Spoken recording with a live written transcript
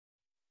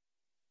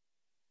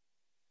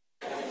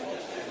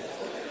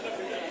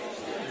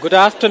Good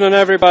afternoon,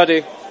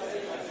 everybody.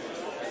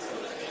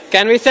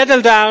 Can we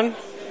settle down?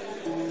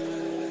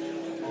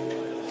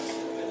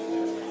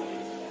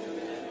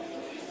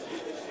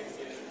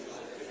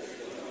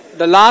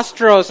 The last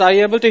rows, are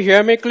you able to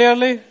hear me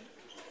clearly?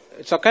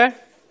 It's okay?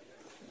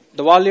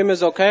 The volume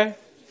is okay?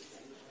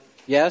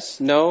 Yes?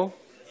 No?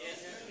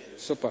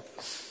 Super.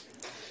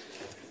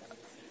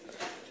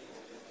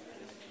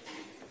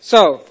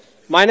 So,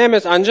 my name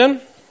is Anjan.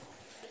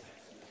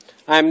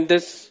 I'm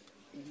this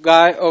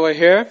guy over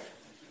here.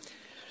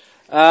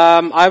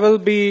 I will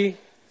be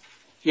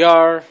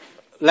your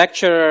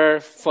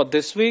lecturer for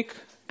this week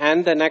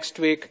and the next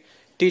week,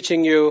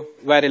 teaching you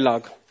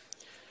Verilog.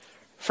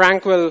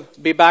 Frank will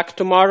be back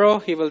tomorrow.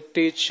 He will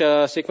teach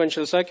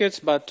sequential circuits,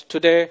 but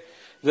today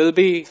will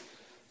be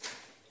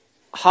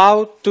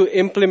how to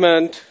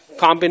implement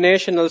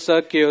combinational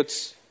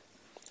circuits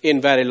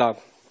in Verilog.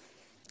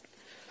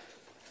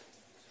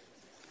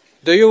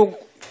 Do you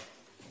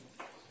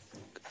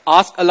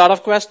ask a lot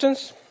of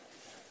questions?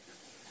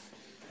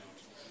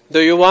 Do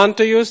you want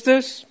to use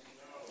this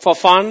for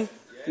fun?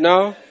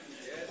 No?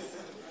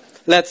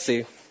 Let's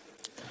see.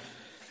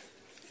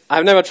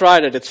 I've never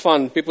tried it. It's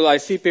fun. I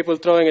see people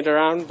throwing it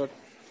around, but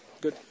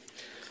good.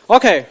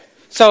 Okay,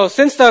 so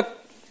since the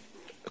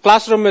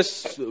classroom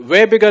is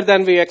way bigger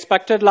than we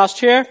expected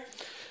last year,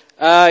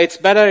 it's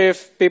better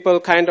if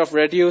people kind of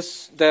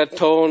reduce their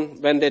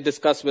tone when they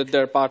discuss with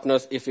their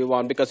partners if you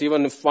want, because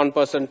even if one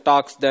person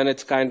talks, then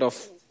it kind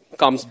of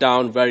comes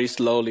down very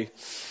slowly.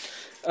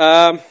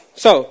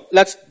 So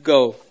let's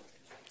go.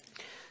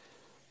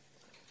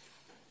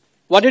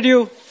 What did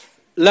you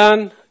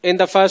learn in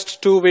the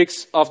first 2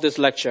 weeks of this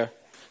lecture?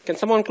 Can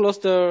someone close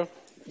the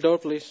door,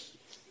 please?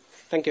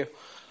 Thank you.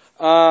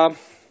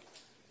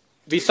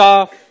 We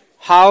saw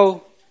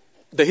how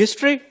the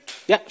history.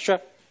 Yeah,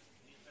 sure.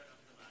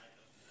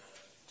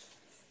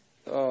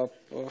 Oh,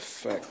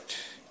 perfect.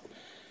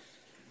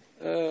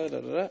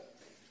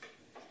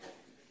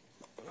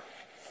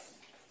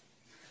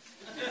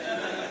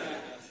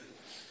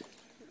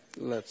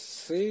 Let's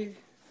see.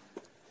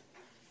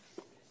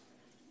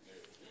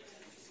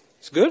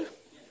 It's good?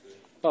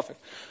 Perfect.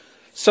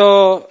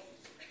 So,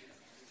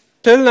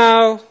 till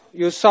now,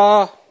 you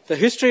saw the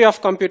history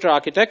of computer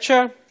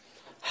architecture,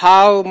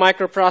 how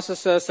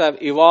microprocessors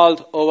have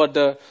evolved over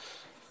the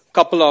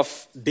couple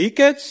of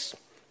decades.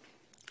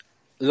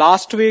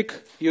 Last week,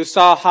 you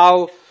saw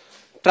how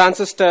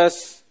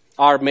transistors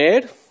are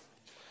made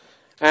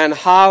and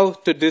how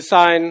to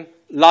design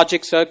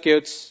logic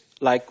circuits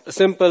like a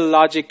simple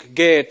logic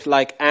gate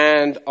like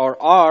AND or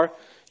OR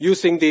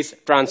using these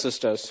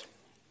transistors.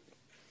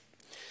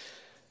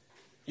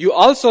 You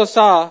also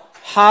saw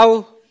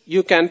how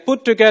you can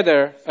put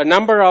together a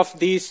number of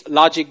these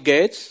logic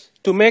gates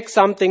to make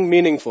something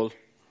meaningful.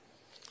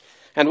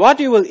 And what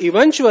you will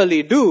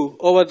eventually do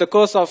over the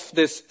course of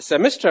this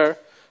semester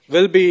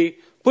will be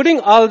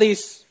putting all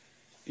these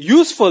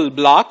useful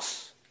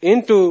blocks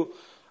into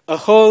a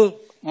whole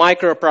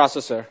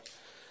microprocessor.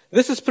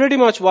 This is pretty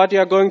much what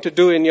you're going to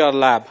do in your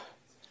lab.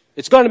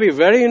 It's going to be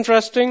very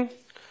interesting,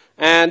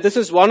 and this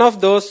is one of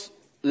those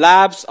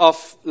labs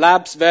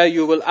where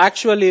you will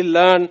actually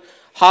learn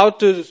how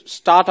to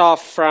start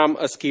off from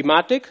a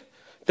schematic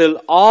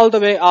till all the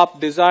way up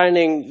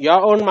designing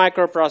your own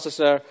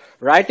microprocessor,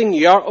 writing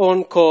your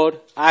own code,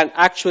 and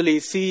actually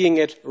seeing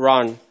it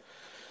run.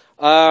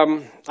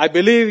 I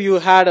believe you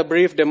had a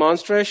brief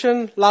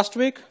demonstration last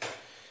week,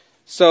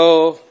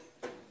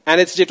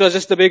 and it was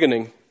just the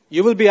beginning.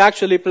 You will be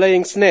actually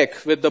playing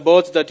Snake with the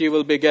boards that you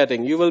will be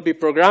getting. You will be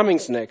programming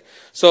Snake.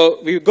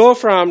 So we go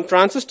from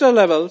transistor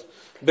level,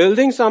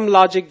 building some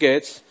logic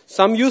gates,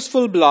 some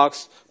useful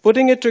blocks,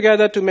 putting it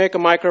together to make a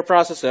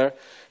microprocessor,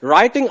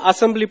 writing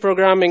assembly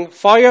programming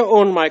for your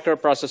own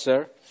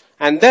microprocessor,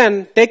 and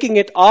then taking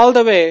it all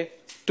the way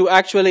to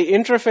actually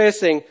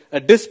interfacing a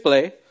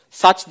display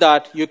such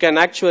that you can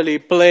actually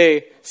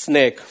play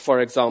Snake,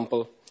 for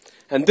example.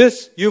 And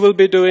this you will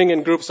be doing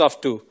in groups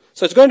of 2.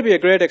 So it's going to be a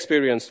great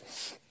experience.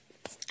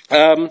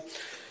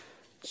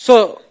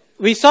 So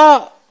we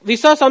saw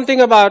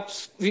something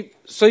about,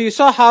 so you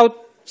saw how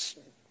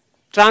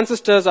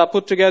transistors are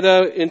put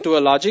together into a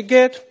logic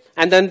gate,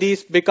 and then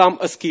these become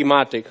a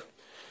schematic.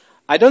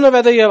 I don't know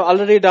whether you have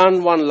already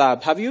done one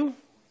lab. Have you?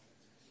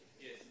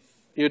 Yes.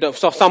 You do,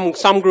 so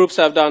some groups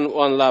have done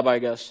one lab, I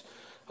guess.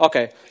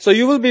 Okay, so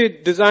you will be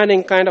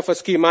designing kind of a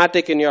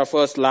schematic in your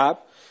first lab,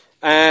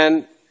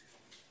 and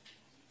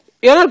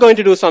you're not going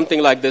to do something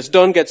like this.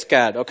 Don't get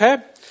scared, okay?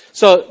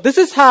 So this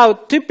is how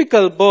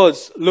typical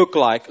boards look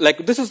like.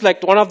 This is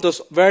like one of those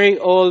very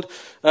old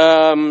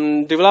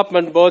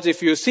development boards.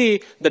 If you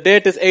see, the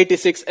date is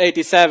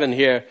 8687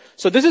 here.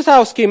 So this is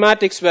how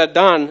schematics were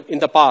done in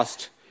the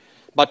past.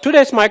 But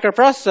today's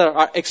microprocessors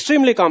are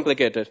extremely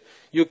complicated.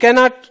 You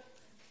cannot,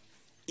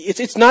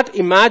 it's not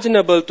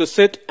imaginable to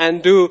sit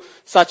and do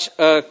such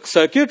a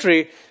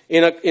circuitry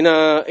in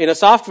a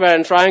software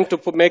and trying to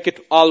make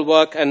it all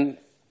work and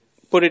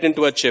put it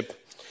into a chip.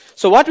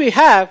 So what we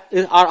have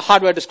is our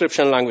hardware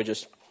description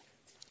languages.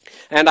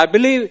 And I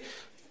believe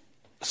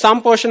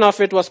some portion of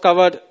it was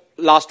covered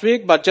last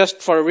week, but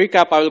just for a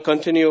recap, I will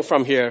continue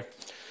from here.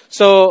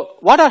 So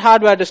what are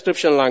hardware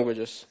description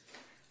languages?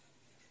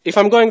 If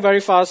I'm going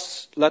very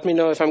fast, let me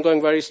know. If I'm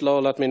going very slow,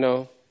 let me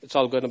know. It's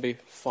all going to be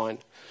fine.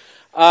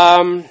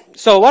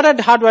 So what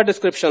are hardware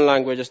description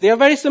languages? They are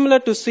very similar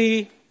to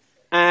C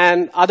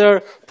and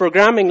other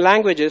programming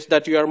languages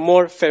that you are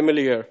more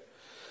familiar.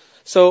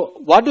 So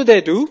what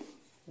do?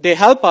 They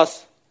help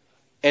us,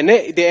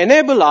 they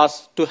enable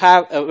us to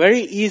have a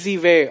very easy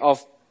way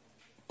of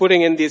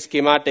putting in these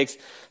schematics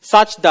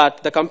such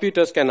that the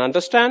computers can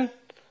understand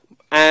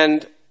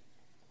and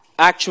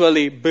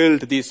actually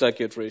build these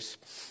circuitries.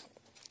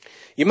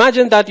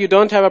 Imagine that you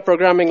don't have a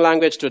programming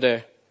language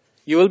today.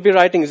 You will be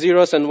writing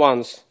zeros and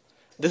ones.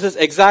 This is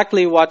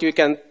exactly what you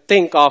can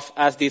think of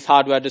as these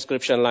hardware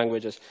description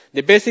languages.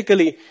 They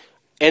basically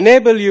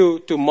enable you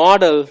to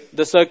model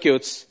the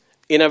circuits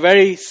in a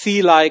very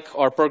C-like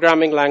or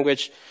programming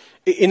language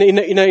in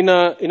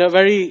a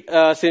very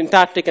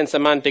syntactic and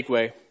semantic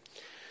way.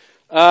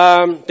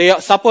 They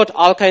support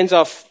all kinds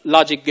of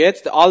logic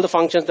gates. All the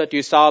functions that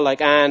you saw,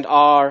 like AND,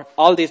 OR,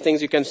 all these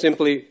things you can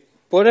simply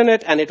put in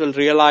it, and it will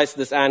realize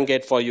this AND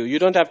gate for you. You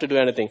don't have to do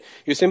anything.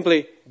 You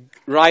simply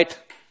write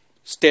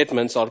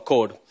statements or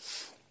code.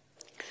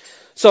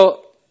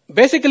 So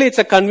basically, it's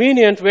a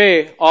convenient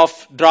way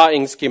of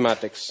drawing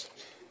schematics.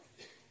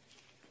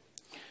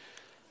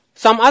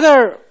 Some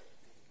other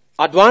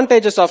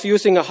advantages of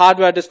using a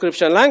hardware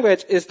description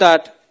language is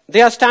that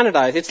they are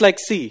standardized. It's like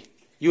C.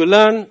 You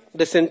learn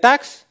the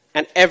syntax,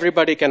 and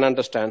everybody can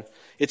understand.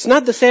 It's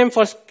not the same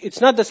for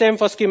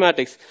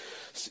schematics.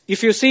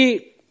 If you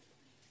see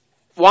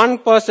one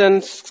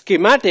person's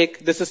schematic,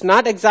 this is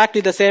not exactly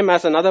the same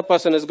as another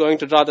person is going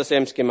to draw the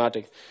same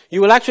schematic.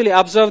 You will actually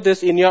observe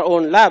this in your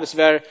own labs,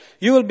 where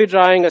you will be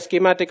drawing a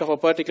schematic of a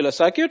particular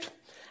circuit,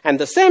 and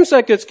the same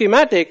circuit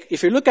schematic,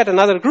 if you look at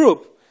another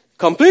group,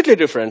 completely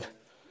different.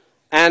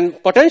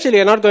 And potentially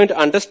you're not going to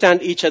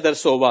understand each other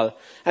so well.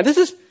 And this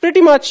is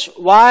pretty much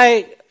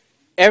why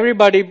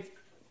everybody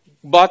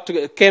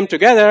came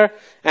together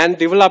and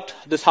developed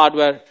this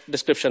hardware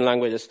description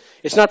languages.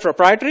 It's not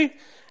proprietary.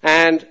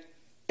 And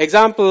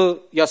example,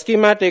 your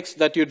schematics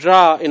that you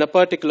draw in a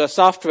particular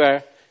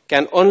software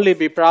can only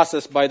be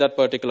processed by that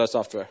particular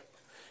software.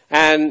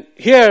 And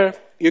here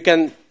you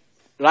can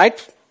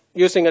write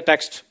using a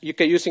text,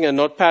 using a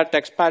notepad,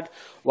 textpad,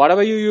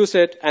 whatever you use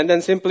it, and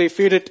then simply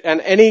feed it,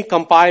 and any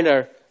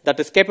compiler that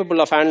is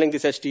capable of handling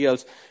these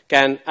HDLs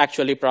can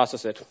actually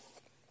process it.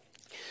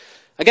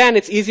 Again,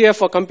 it's easier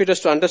for computers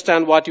to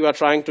understand what you are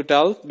trying to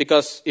tell,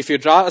 because if you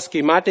draw a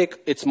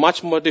schematic, it's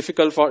much more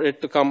difficult for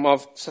it to come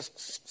off,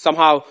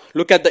 somehow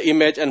look at the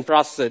image and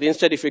process it.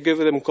 Instead, if you give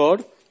them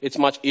code, it's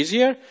much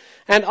easier.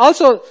 And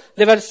also,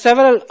 there were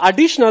several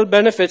additional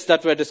benefits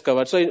that were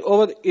discovered. So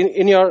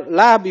in your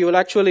lab, you will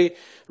actually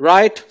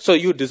write, so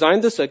you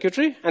design the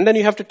circuitry, and then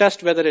you have to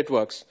test whether it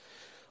works.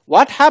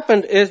 What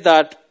happened is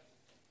that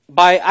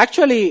by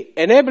actually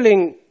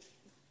enabling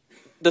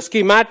the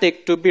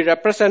schematic to be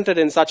represented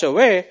in such a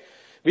way,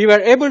 we were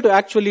able to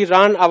actually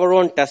run our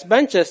own test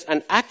benches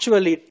and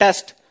actually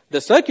test the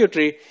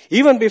circuitry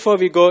even before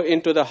we go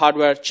into the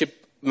hardware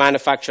chip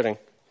manufacturing.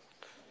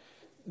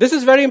 This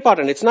is very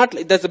important.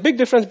 There's a big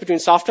difference between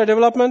software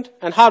development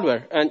and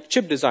hardware and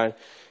chip design,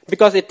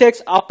 because it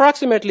takes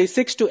approximately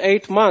 6 to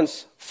 8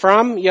 months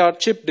from your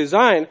chip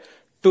design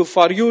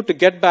for you to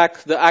get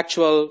back the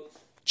actual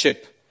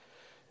chip.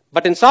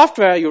 But in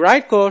software, you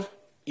write code,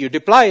 you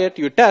deploy it,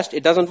 you test,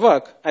 it doesn't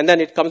work, and then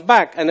it comes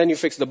back, and then you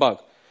fix the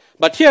bug.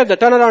 But here, the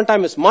turnaround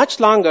time is much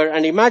longer,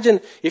 and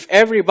imagine if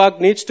every bug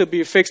needs to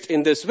be fixed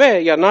in this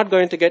way, you're not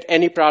going to get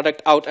any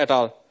product out at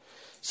all.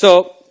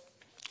 So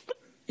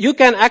you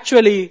can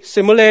actually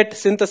simulate,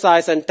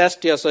 synthesize, and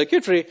test your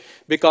circuitry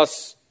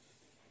because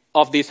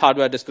of these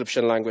hardware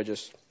description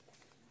languages.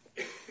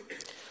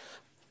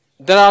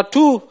 There are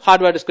two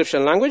hardware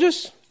description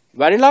languages,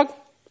 Verilog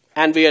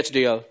and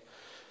VHDL.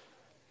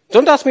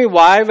 Don't ask me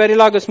why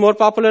Verilog is more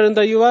popular in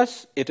the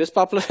US. It is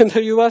popular in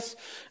the US.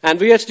 And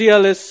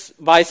VHDL is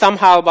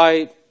somehow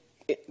by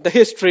the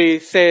history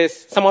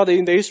says, somehow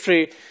in the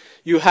history,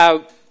 you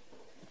have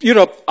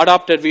Europe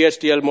adopted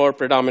VHDL more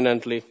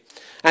predominantly.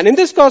 And in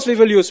this course, we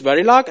will use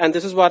Verilog, and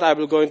this is what I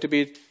will going to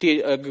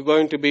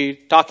be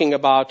talking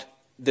about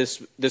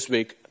this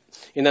week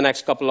in the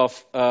next couple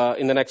of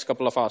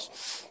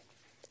hours.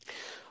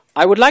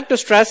 I would like to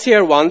stress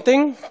here one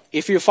thing.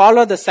 If you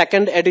follow the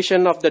second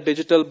edition of the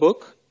digital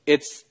book,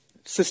 it's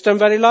System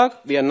Verilog.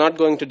 We are not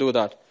going to do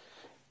that.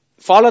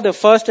 Follow the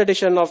first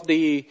edition of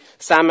the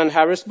Sam and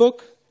Harris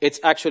book. It's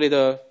actually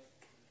the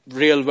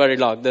real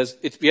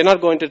Verilog. We are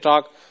not going to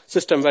talk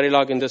System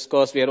Verilog in this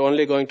course. We are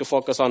only going to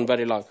focus on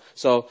Verilog.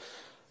 So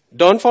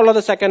don't follow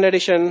the second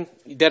edition.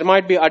 There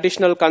might be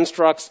additional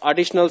constructs,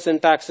 additional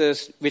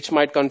syntaxes, which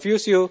might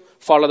confuse you.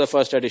 Follow the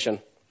first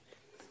edition.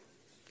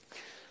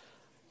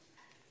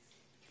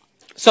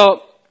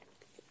 So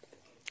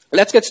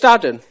let's get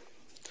started.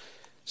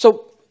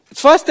 So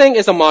first thing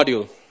is a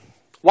module.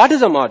 What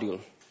is a module?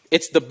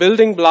 It's the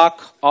building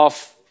block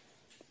of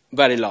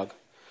Verilog.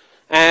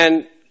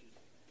 And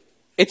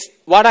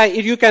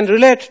you can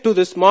relate to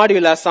this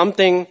module as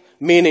something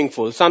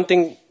meaningful,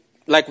 something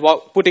like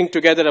putting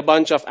together a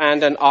bunch of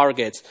AND and OR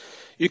gates.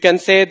 You can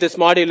say this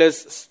module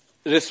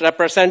is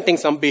representing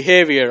some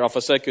behavior of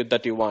a circuit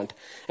that you want.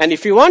 And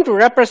if you want to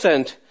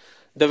represent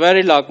the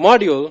Verilog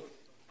module,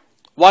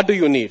 what do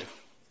you need?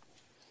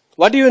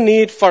 What do you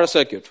need for a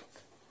circuit?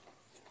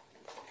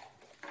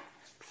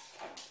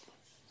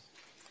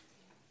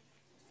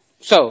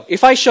 So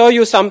if I show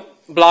you some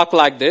block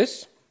like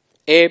this,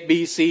 A,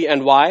 B, C,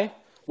 and Y,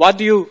 what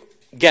do you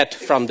get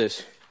from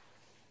this?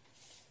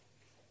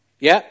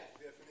 Yeah?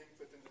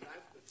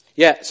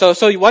 Yeah, so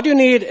what you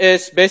need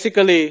is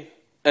basically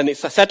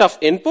it's a set of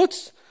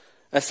inputs,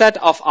 a set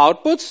of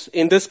outputs,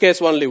 in this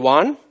case only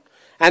one,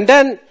 and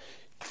then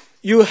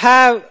you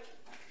have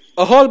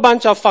a whole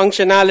bunch of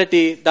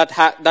functionality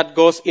that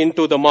goes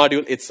into the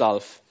module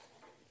itself.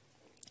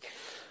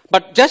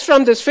 But just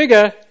from this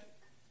figure,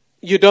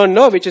 you don't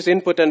know which is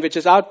input and which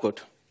is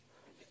output.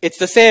 It's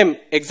the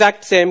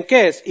exact same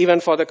case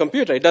even for the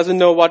computer. It doesn't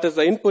know what is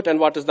the input and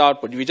what is the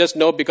output. We just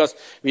know because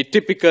we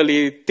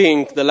typically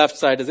think the left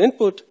side is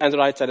input and the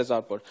right side is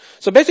output.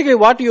 So basically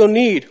what you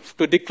need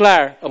to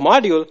declare a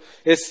module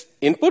is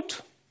input,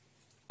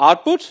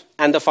 output,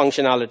 and the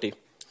functionality.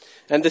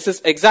 And this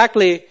is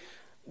exactly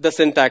the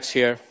syntax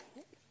here.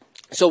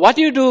 So what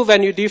you do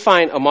when you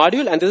define a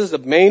module, and this is the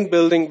main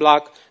building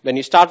block when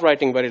you start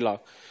writing Verilog.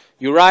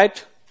 You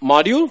write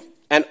module,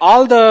 and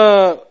all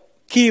the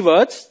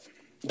keywords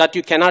that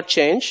you cannot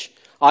change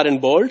are in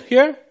bold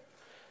here,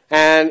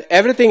 and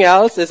everything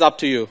else is up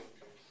to you.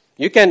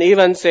 You can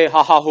even say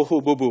ha ha hoo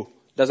hoo boo boo,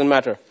 doesn't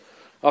matter.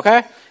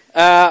 Okay?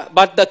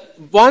 But the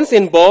ones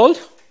in bold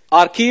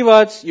are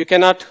keywords you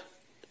cannot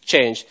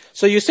change.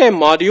 So you say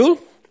module,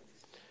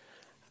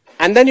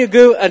 and then you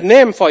give a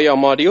name for your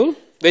module,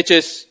 which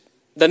is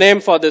the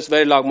name for this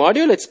Verilog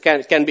module.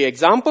 It can be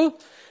example,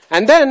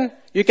 and then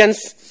you can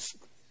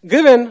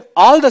give in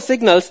all the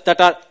signals that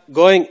are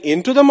going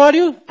into the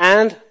module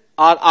and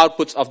are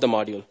outputs of the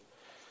module.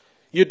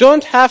 You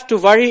don't have to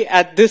worry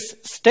at this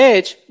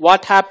stage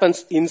what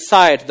happens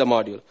inside the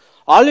module.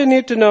 All you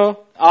need to know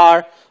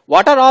are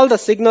what are all the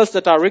signals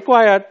that are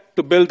required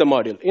to build the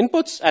module,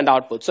 inputs and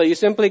outputs. So you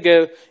simply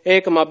give A,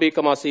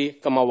 B, C,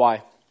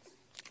 Y.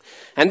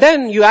 And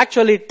then you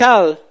actually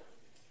tell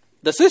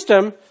the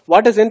system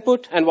what is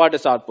input and what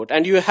is output.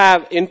 And you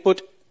have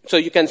input, so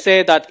you can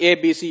say that A,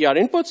 B, C are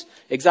inputs,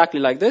 exactly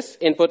like this,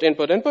 input,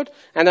 input, input,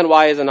 and then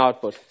Y is an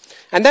output.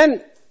 And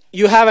then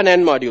you have an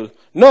end module.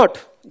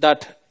 Note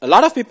that a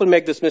lot of people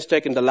make this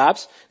mistake in the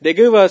labs. They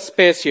give a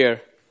space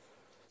here.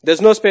 There's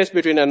no space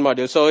between end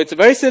modules. So it's a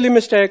very silly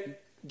mistake.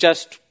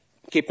 Just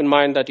keep in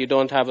mind that you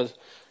don't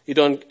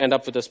end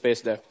up with a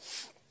space there.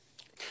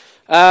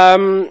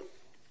 And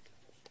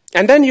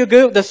then you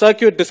give the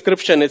circuit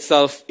description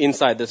itself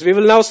inside this. We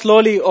will now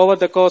slowly, over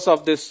the course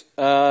of this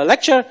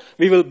lecture,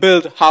 we will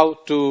build how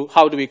do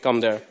we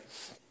come there.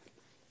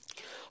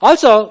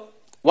 Also,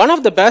 one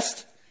of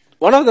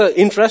the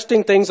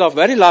interesting things of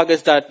Verilog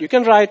is that you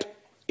can write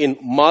in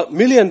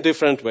million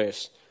different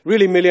ways,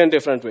 really million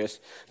different ways.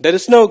 There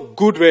is no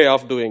good way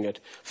of doing it.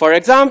 For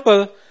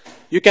example,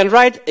 you can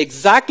write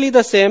exactly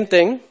the same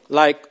thing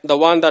like the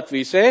one that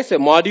we say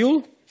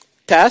module,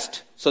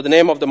 test. So the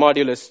name of the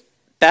module is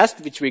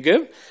test, which we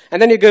give.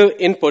 And then you give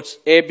inputs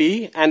A,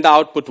 B, and the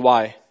output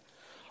Y.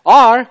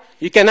 Or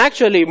you can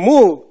actually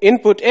move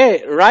input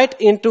A right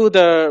into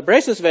the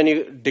braces when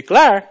you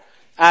declare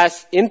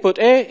as input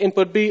A,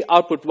 input B,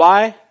 output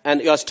Y,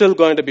 and you're still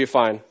going to be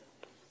fine.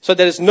 So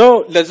there's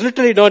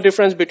literally no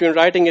difference between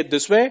writing it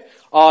this way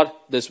or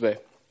this way.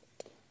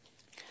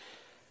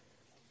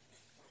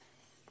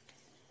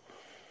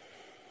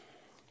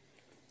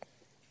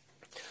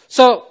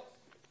 So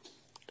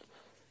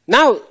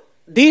now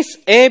these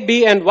A,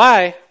 B, and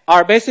Y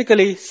are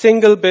basically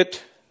single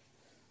bit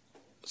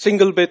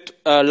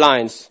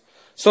lines.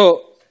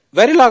 So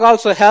Verilog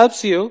also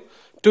helps you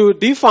to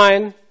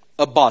define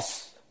a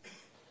bus.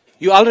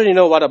 You already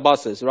know what a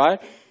bus is,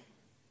 right?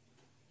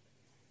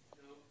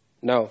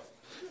 No.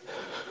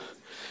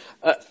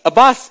 A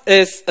bus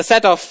is a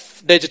set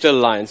of digital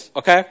lines,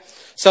 okay?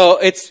 So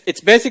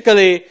it's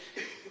basically,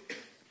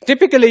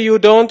 typically you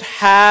don't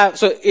have,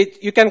 so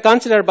you can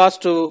consider bus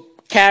to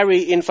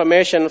carry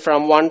information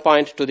from one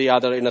point to the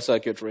other in a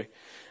circuitry.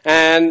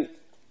 And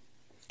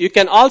you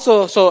can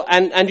also,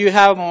 and you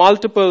have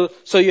multiple,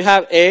 so you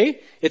have A,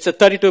 it's a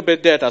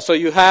 32-bit data. So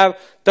you have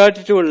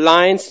 32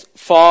 lines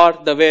for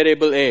the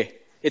variable A.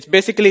 It's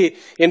basically,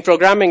 in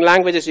programming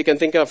languages, you can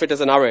think of it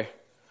as an array.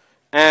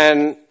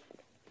 And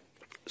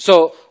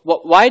so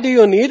why do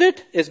you need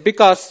it? Is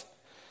because,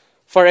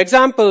 for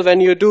example,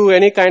 when you do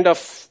any kind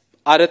of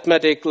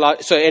arithmetic,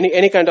 so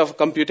any kind of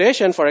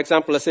computation, for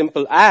example, a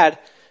simple add,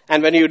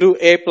 and when you do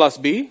A plus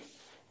B,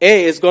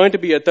 A is going to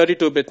be a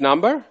 32-bit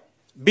number,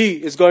 B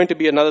is going to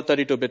be another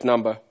 32-bit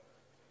number.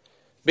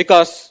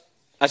 Because,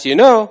 as you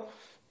know,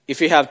 if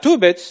you have 2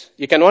 bits,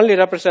 you can only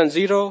represent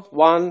 0,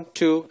 1,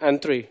 2,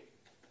 and 3.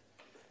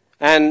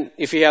 And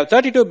if you have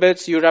 32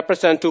 bits, you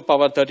represent 2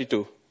 power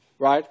 32,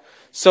 right?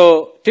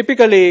 So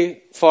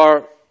typically,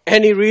 for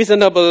any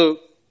reasonable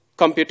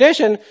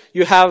computation,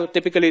 you have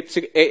typically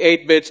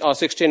 8 bits or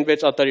 16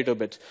 bits or 32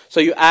 bits. So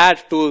you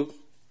add two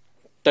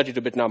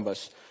 32-bit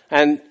numbers.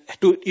 And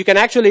you can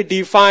actually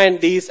define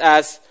these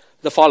as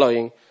the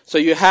following. So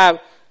you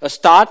have a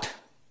start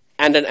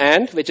and an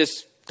end, which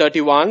is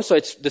 31. So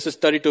this is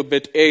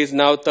 32-bit. A is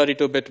now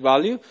 32-bit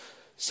value.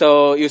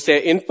 So you say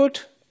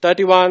input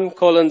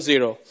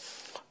 31:0.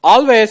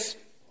 Always,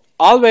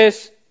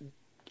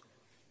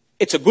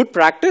 it's a good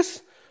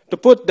practice to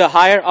put the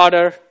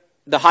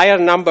higher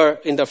number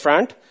in the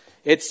front.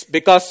 It's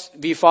because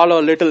we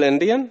follow little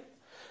endian.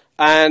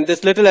 And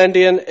this little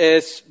endian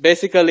is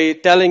basically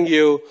telling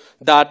you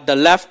that the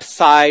left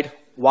side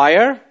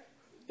wire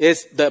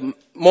is the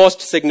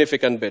most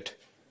significant bit.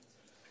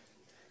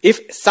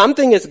 If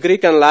something is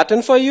Greek and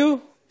Latin for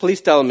you, please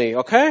tell me,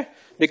 okay?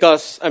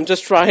 Because I'm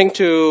just trying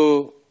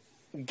to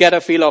get a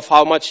feel of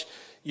how much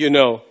you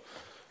know.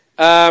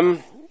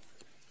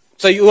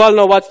 So you all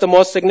know what's the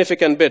most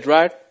significant bit,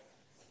 right?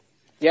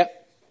 Yeah?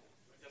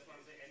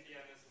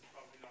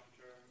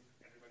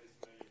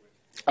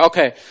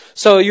 Okay,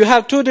 so you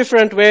have two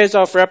different ways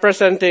of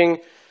representing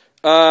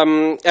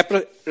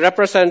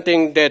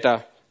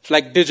data,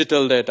 like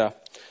digital data.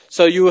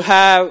 So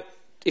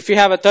if you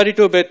have a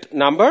 32-bit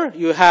number,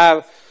 you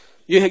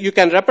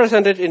can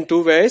represent it in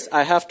two ways.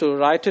 I have to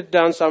write it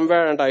down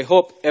somewhere, and I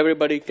hope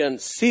everybody can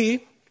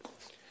see.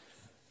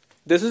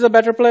 This is a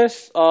better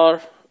place,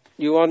 or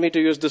you want me to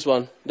use this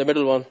one, the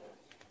middle one?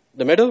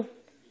 The middle?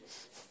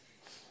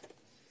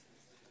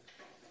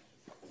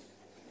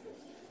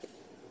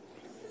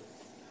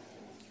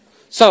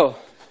 So,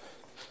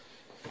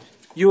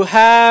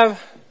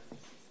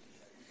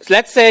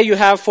 let's say you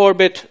have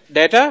 4-bit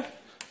data,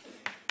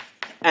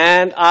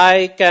 and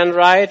I can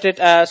write it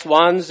as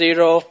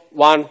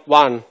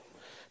 1011.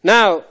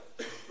 Now,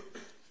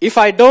 if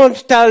I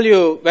don't tell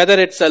you whether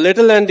it's a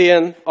little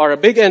endian or a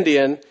big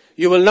endian,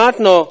 you will not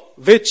know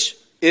which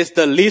is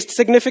the least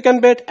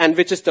significant bit and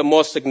which is the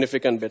most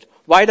significant bit.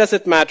 Why does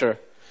it matter?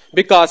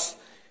 Because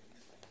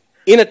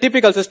in a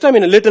typical system,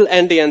 in a little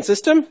endian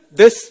system,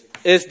 this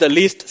is the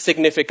least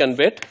significant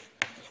bit.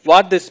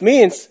 What this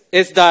means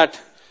is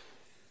that,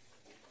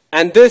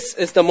 and this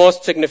is the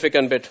most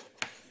significant bit.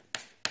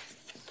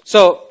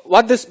 So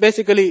what this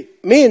basically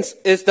means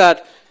is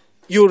that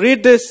you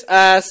read this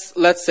as,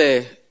 let's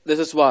say, this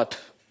is what?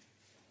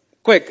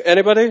 Quick,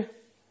 anybody?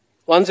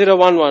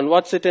 1011,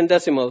 what's it in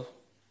decimal?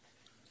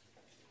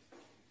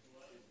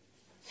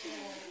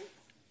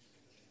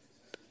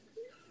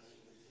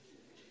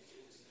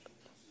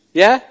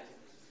 Yeah?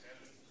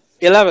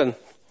 11.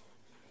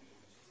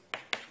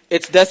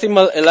 It's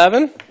decimal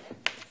 11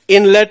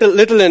 in little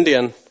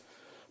endian.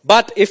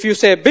 But if you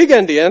say big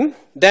endian,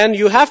 then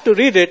you have to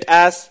read it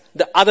as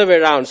the other way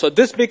around. So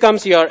this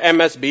becomes your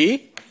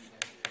MSB,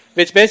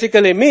 which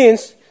basically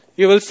means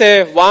you will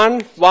say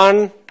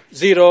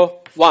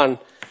 1101.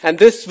 And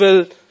this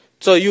will,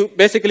 so you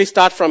basically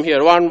start from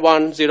here,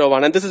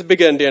 1101. And this is big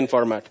endian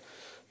format,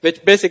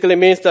 which basically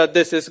means that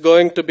this is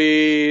going to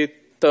be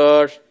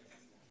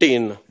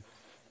 13.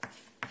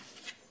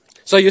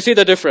 So you see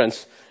the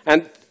difference.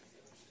 And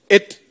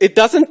it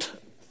doesn't,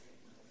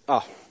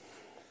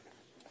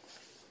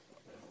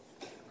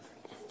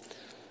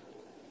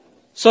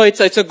 So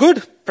it's a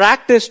good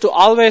practice to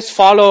always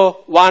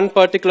follow one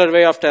particular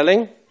way of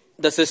telling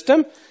the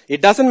system.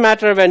 It doesn't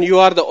matter when you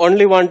are the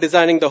only one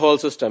designing the whole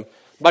system.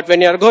 But when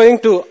you're going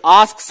to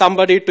ask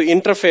somebody to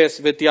interface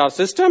with your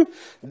system,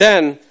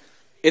 then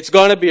it's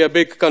going to be a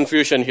big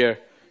confusion here.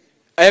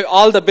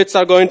 All the bits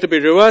are going to be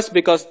reversed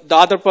because the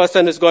other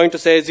person is going to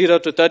say 0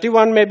 to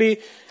 31 maybe,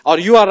 or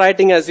you are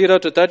writing as 0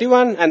 to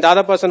 31, and the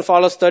other person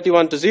follows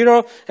 31 to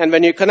 0, and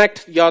when you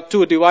connect your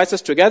two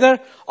devices together,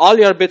 all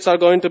your bits are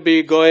going to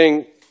be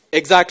going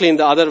exactly in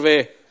the other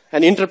way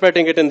and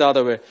interpreting it in the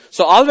other way.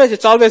 So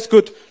it's always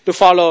good to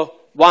follow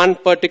one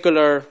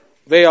particular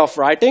way of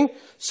writing.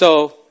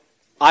 So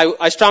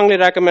I strongly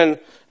recommend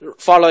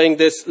following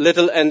this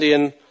little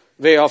endian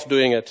way of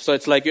doing it. So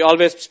it's like you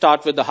always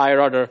start with the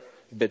higher order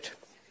bit.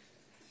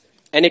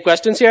 Any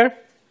questions here?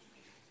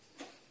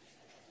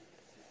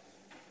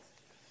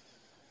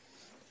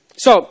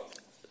 So,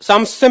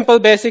 some simple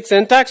basic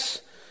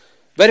syntax.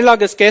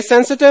 Verilog is case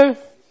sensitive.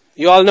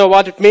 You all know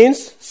what it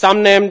means.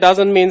 Some name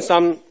doesn't mean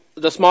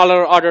the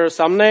smaller order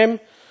some name.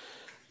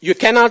 You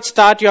cannot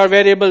start your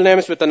variable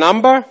names with a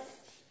number,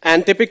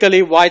 and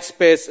typically white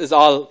space is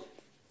all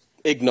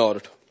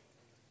ignored.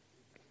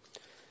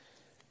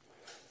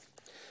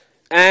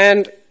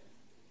 And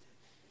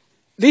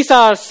these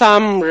are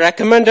some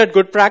recommended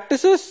good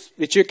practices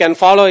which you can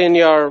follow in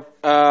your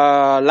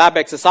lab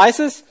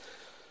exercises.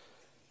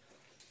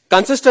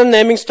 Consistent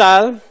naming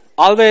style,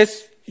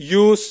 always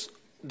use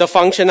the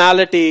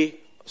functionality.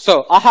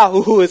 So, aha,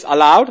 uhu is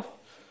allowed,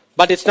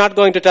 but it's not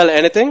going to tell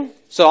anything.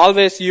 So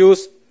always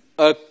use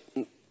a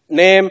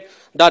name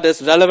that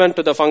is relevant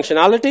to the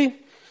functionality.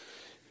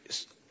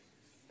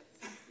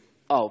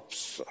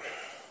 Oops.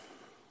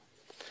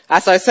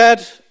 As I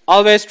said,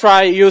 always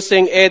try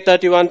using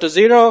A31 to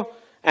 0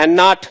 and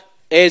not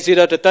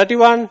A0 to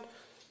 31.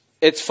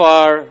 It's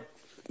for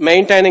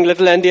maintaining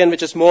little endian,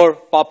 which is more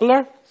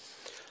popular.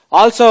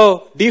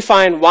 Also,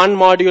 define one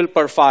module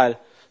per file.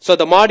 So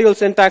the module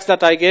syntax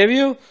that I gave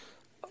you,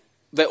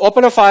 they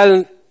open a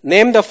file,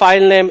 name the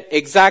file name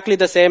exactly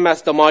the same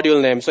as the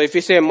module name. So if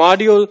you say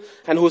module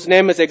and whose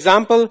name is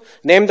example,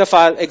 name the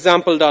file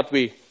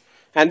example.v.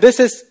 And this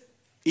is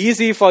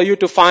easy for you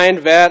to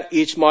find where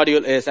each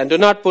module is. And do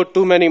not put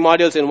too many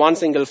modules in one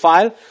single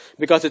file,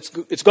 because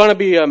it's going to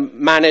be a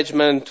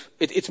management,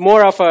 it's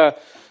more of a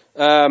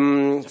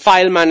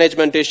file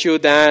management issue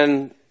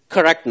than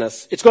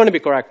correctness. It's going to be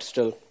correct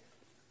still.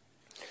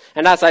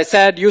 And as I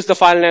said, use the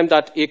file name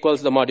that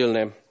equals the module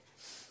name.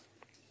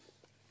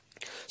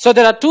 So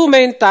there are two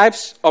main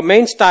types or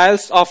main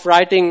styles of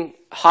writing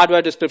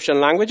hardware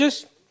description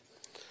languages.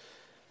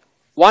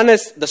 One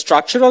is the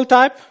structural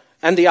type,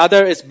 and the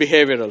other is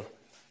behavioral.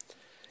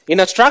 In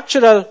a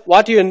structural,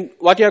 what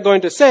you're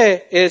going to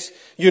say is,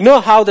 you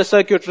know how the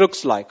circuit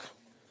looks like.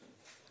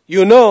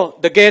 You know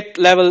the gate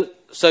level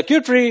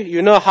circuitry,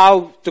 you know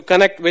how to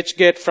connect which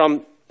gate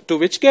to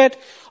which gate,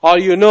 or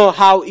you know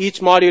how each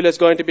module is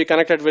going to be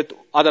connected with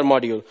other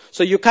module.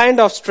 So you kind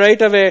of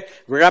straight away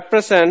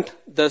represent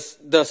the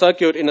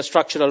circuit in a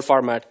structural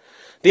format.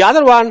 The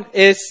other one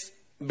is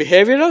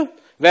behavioral,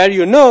 where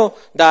you know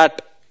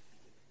that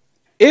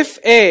if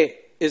A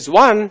is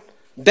 1,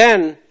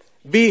 then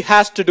B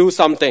has to do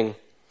something.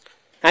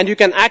 And you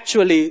can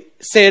actually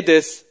say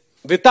this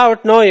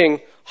without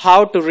knowing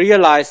how to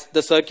realize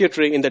the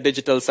circuitry in the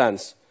digital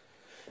sense.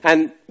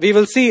 And we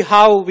will see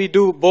how we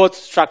do both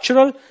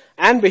structural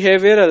and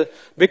behavioral,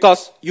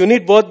 because you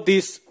need both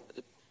these,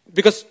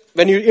 because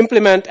when you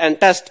implement and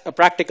test a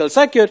practical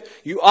circuit,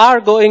 you are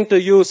going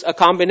to use a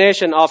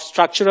combination of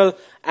structural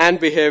and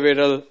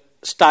behavioral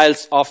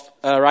styles of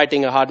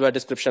writing a hardware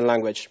description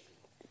language.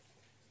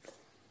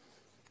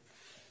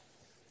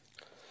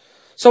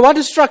 So what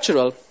is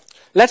structural?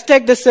 Let's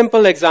take this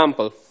simple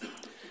example.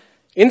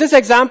 In this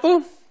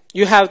example,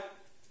 you have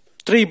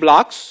 3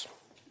 blocks.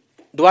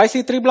 Do I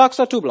see 3 blocks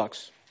or 2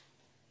 blocks?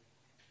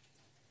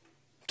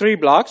 3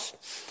 blocks.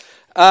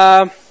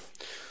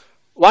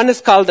 One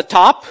is called the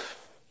top.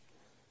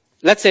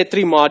 Let's say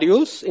 3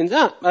 modules.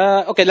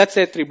 Okay, let's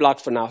say 3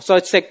 blocks for now. So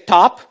it's like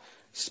top,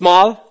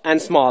 small,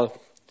 and small.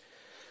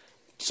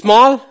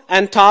 Small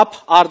and top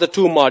are the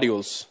 2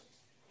 modules.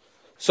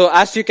 So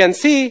as you can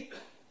see,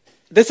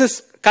 this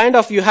is kind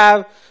of, you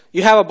have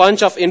a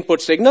bunch of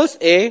input signals,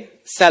 A,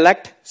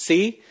 select,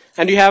 C,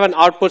 and you have an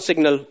output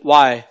signal,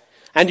 Y.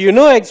 And you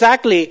know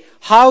exactly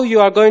how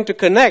you are going to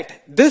connect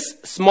this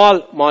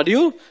small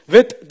module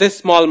with this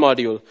small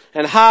module,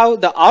 and how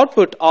the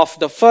output of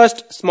the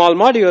first small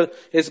module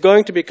is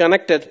going to be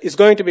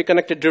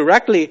connected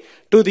directly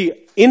to the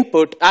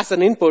input as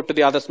an input to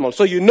the other small.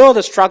 So you know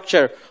the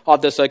structure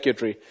of the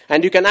circuitry,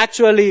 and you can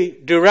actually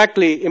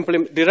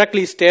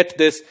directly state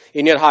this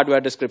in your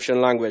hardware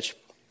description language.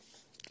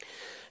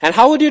 And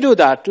how would you do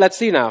that? Let's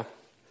see now.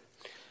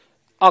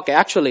 Okay,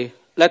 actually,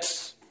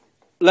 let's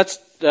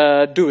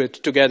do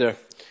it together.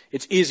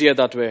 It's easier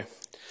that way.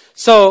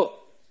 So,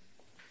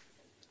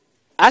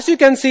 as you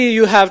can see,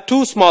 you have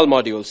 2 small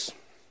modules,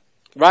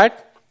 right?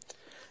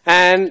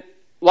 And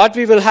what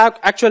we will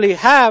actually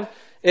have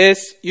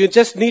is, you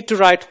just need to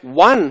write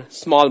 1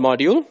 small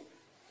module,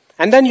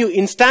 and then you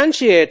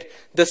instantiate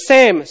the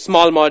same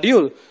small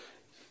module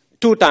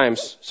 2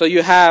 times. So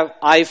you have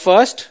I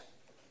first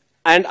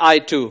and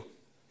I2.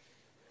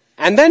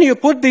 And then you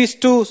put these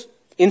 2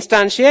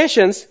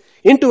 instantiations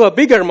into a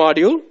bigger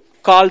module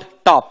called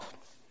top.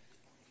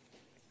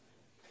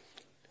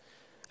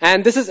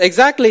 And this is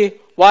exactly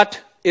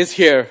what is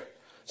here.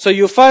 So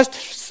you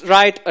first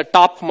write a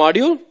top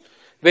module,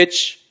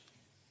 which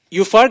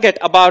you forget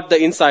about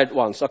the inside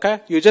ones,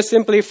 okay? You just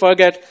simply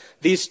forget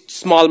these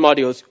small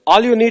modules.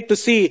 All you need to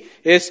see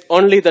is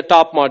only the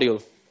top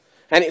module.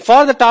 And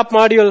for the top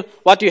module,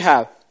 what you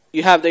have?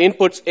 You have the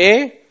inputs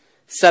A,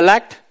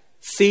 select,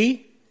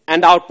 C,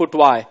 and output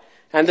Y.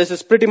 And this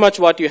is pretty much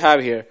what you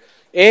have here.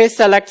 A,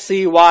 select,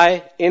 C,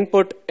 Y,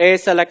 input A,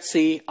 select,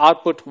 C,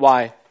 output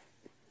Y.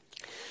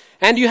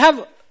 And you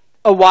have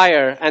a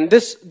wire, and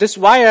this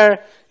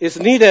wire is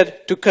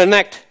needed to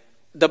connect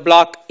the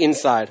block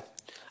inside.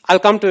 I'll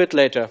come to it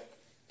later.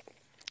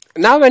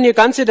 Now when you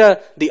consider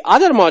the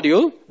other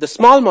module, the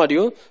small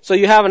module, so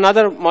you have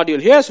another module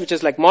here, which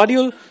is like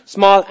module,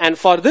 small, and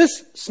for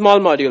this small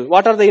module,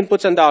 what are the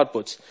inputs and the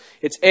outputs?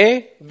 It's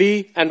A,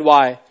 B, and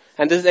Y.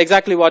 And this is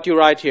exactly what you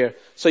write here.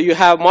 So you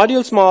have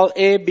module small,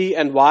 A, B,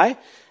 and Y.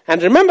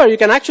 And remember, you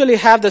can actually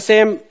have the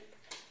same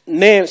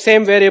name,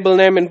 same variable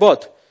name in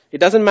both. It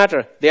doesn't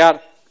matter. They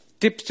are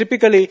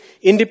typically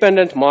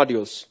independent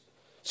modules.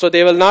 So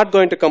they will not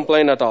going to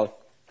complain at all.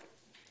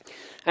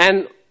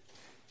 And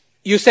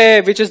you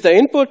say which is the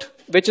input,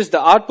 which is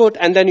the output,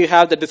 and then you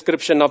have the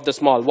description of the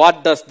small.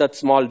 What does that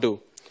small do?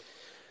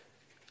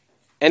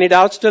 Any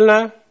doubts till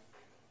now?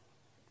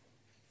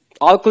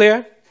 All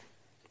clear?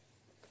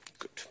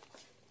 Good.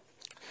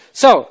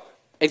 So,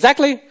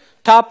 exactly,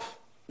 top,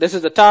 this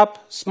is the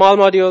top, small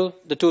module,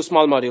 the 2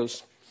 small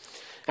modules.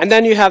 And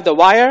then you have the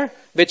wire,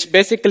 which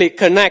basically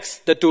connects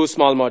the two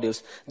small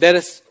modules. There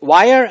is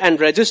wire and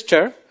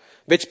register,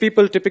 which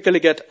people typically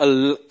get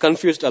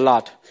confused a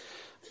lot.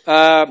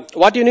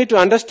 What you need to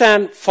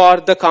understand for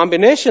the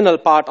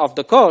combinational part of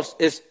the course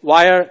is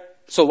wire.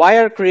 So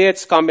wire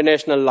creates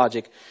combinational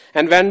logic.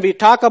 And when we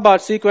talk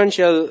about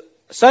sequential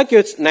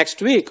circuits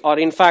next week, or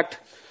in fact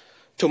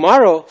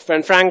tomorrow,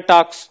 when Frank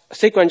talks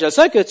sequential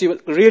circuits, you will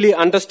really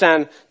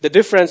understand the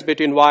difference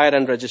between wire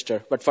and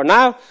register. But for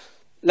now,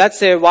 let's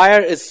say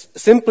wire is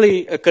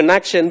simply a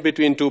connection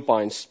between 2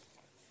 points.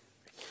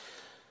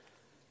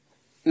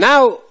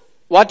 Now,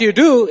 what you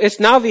do is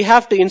now we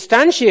have to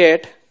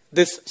instantiate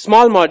this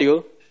small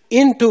module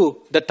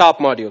into the top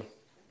module.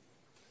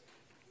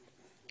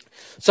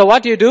 So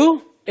what you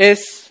do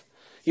is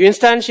you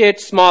instantiate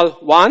small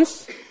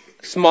once,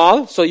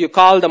 small, so you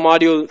call the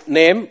module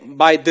name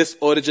by this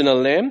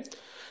original name,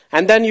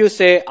 and then you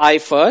say I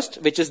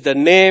first, which is the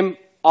name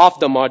of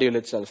the module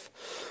itself.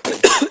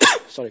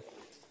 Sorry.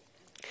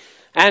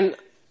 And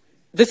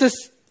this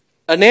is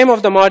a name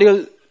of the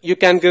module. You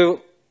can give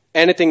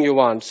anything you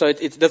want, so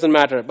it doesn't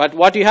matter. But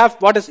what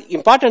is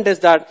important is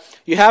that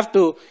you have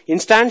to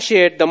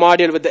instantiate the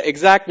module with the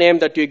exact name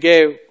that you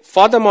gave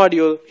for the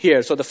module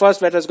here. So the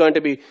first letter is going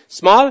to be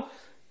small,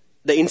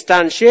 the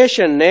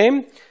instantiation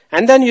name,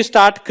 and then you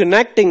start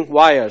connecting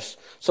wires.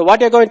 So what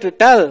you're going to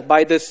tell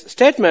by this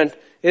statement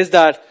is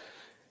that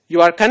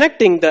you are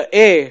connecting the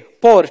A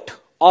port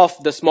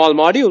of the small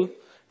module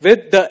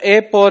with the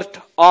A port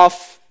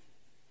of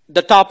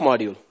the top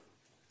module.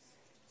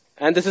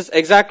 And this is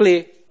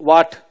exactly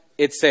what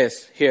it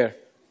says here.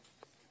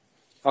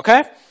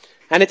 Okay?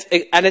 And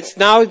it's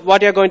now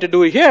what you're going to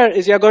do here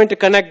is you're going to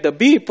connect the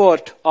B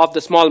port of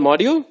the small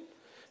module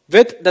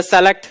with the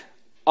select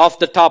of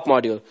the top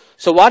module.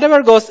 So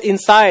whatever goes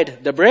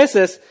inside the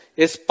braces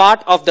is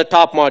part of the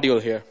top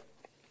module here.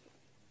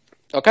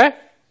 Okay?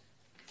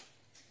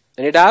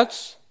 Any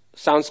doubts?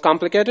 Sounds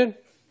complicated?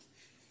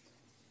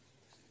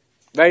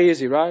 Very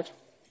easy, right?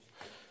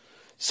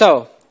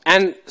 So,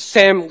 and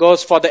same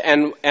goes for the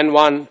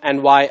N1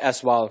 and Y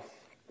as well.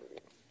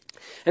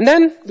 And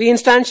then we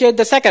instantiate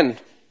the second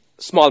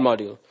small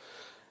module.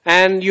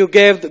 And you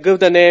give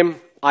the name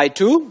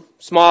I2,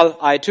 small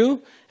I2.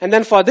 And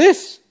then for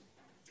this,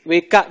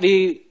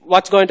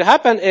 what's going to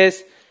happen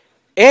is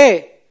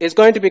A is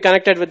going to be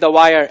connected with the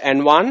wire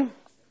N1.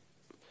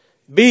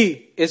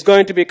 B is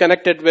going to be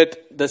connected with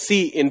the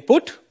C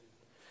input.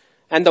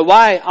 And the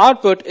Y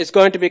output is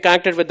going to be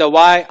connected with the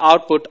Y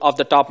output of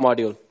the top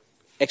module.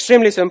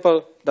 Extremely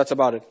simple. That's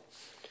about it.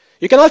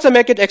 You can also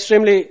make it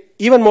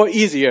even more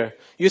easier.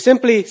 You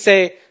simply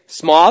say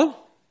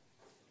small,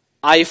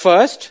 I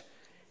first,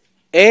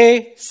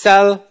 A,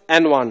 cell,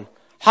 N1.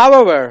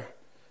 However,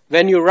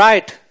 when you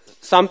write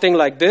something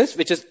like this,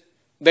 which is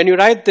when you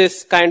write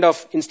this kind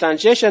of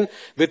instantiation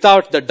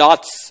without the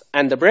dots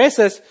and the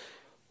braces,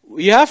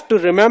 you have to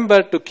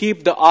remember to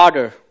keep the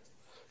order.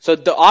 So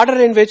the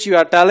order in which you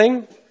are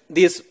telling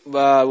these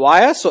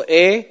wires, so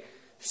A,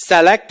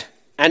 select,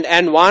 and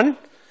N1,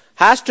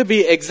 has to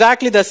be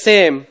exactly the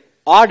same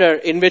order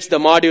in which the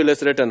module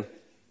is written.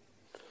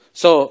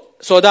 So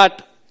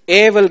that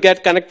A will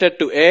get connected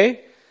to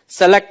A,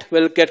 select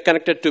will get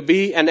connected to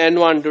B, and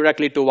N1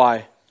 directly to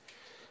Y.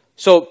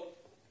 So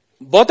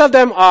both of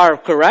them are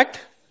correct.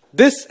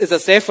 This is a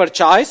safer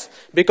choice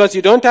because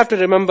you don't have to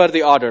remember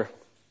the order.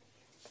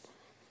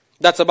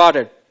 That's about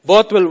it.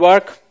 Both will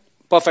work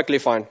perfectly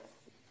fine.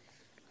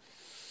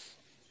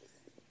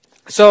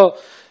 So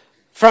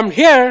from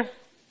here,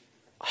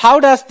 how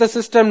does the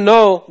system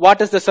know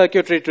what is the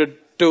circuitry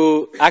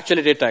to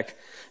actually detect?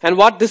 And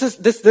what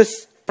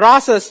this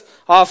process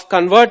of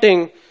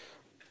converting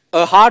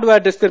a hardware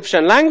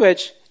description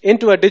language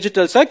into a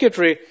digital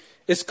circuitry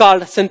is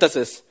called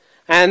synthesis.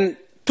 And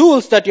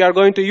tools that you are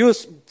going to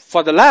use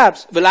for the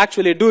labs will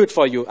actually do it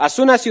for you. As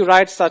soon as you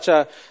write such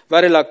a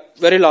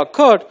Verilog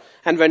code,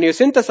 and when you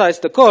synthesize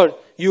the code,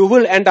 you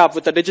will end up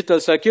with a digital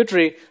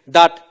circuitry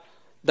that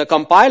the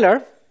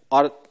compiler,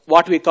 or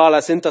what we call a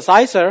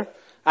synthesizer,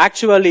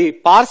 actually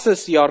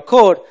parses your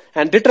code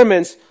and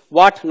determines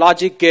what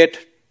logic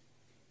gate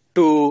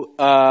to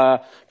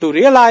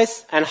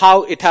realize and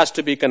how it has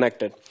to be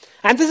connected.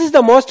 And this is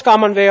the most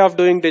common way of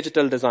doing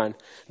digital design.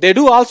 They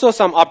do also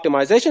some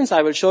optimizations.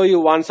 I will show you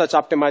one such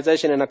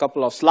optimization in a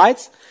couple of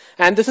slides.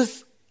 And this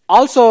is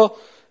also,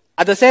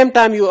 at the same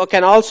time, you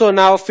can also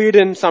now feed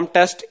in some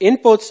test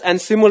inputs and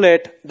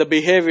simulate the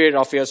behavior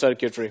of your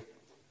circuitry.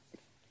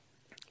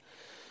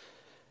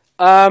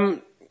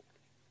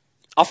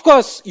 Of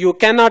course, you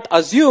cannot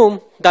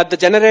assume that the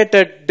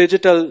generated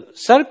digital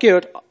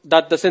circuit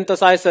that the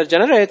synthesizer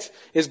generates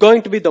is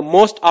going to be the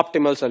most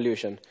optimal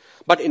solution.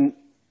 But in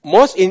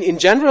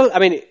general, I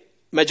mean,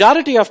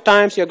 majority of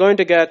times you're going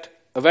to get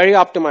a very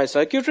optimized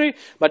circuitry,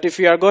 but if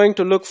you are going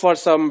to look for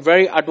some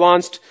very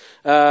advanced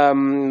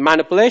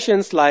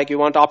manipulations, like you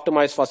want to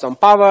optimize for some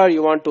power,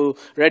 you want to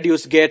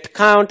reduce gate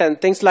count and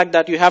things like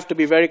that, you have to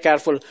be very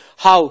careful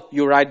how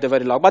you write the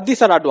Verilog. But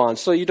these are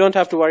advanced, so you don't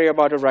have to worry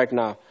about it right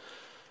now.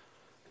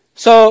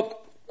 So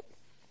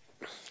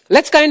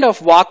Let's kind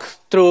of walk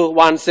through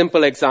one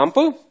simple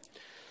example.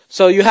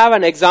 So you have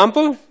an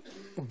example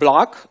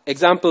block,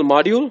 example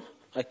module.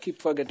 I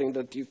keep forgetting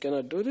that you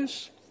cannot do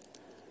this.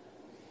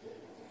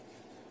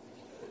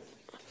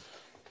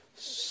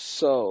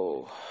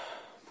 So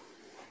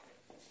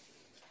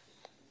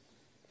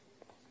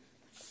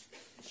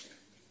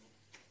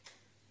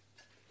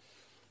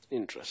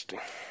interesting.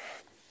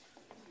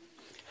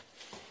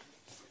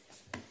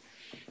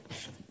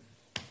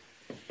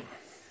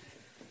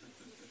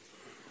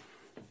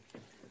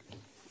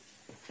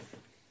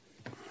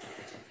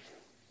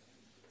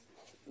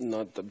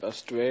 Not the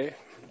best way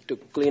to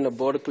clean a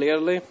board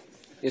clearly,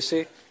 you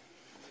see.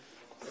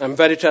 I'm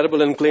very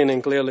terrible in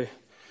cleaning, clearly.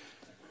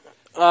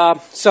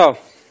 So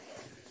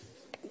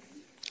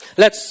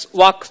let's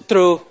walk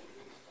through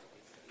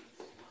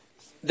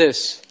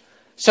this.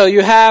 So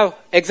you have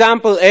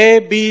example A,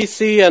 B,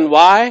 C, and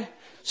Y.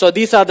 So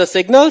these are the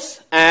signals,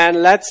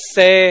 and let's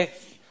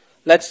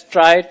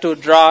try to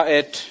draw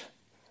it.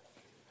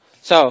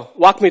 So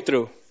walk me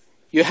through.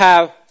 You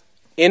have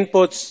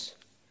inputs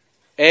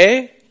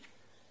A,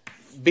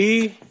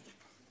 B,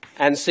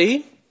 and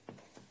C.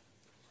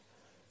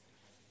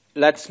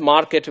 Let's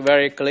mark it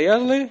very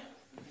clearly.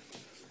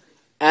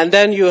 And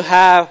then you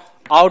have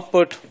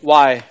output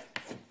Y,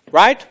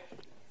 right?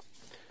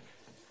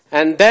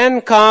 And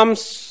then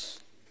comes,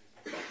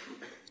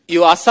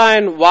 you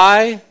assign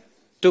Y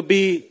to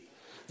be,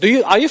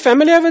 are you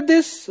familiar with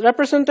this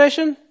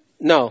representation?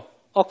 No.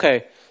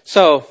 Okay.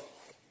 So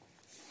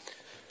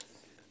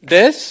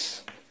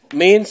this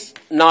means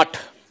not.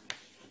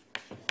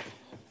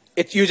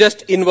 You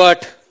just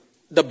invert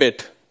the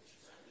bit.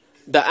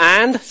 The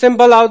AND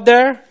symbol out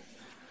there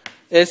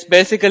is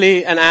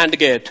basically an AND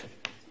gate.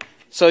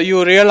 So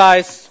you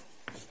realize,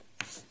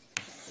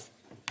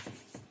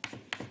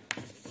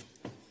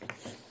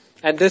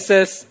 and this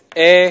is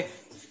A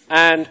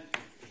and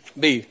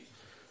B.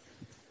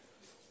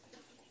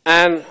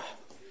 And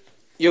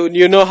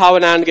you know how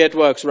an AND gate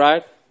works,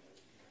 right?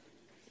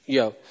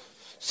 Yeah.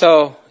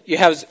 So you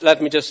have,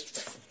 let me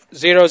just,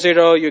 0,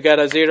 0, you get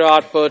a 0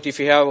 output. If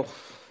you have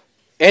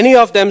any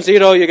of them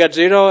 0, you get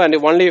 0, and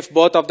only if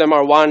both of them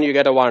are 1, you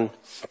get a 1.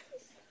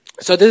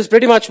 So this is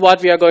pretty much what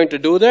we are going to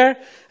do there.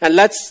 And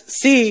let's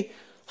see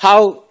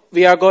how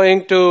we are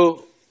going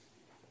to,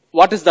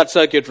 what is that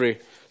circuitry?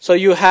 So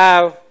you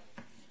have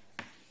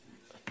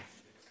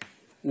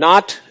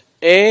not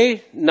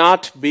A,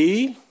 not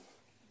B.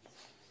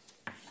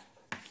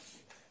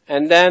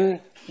 And then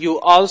you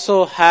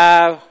also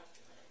have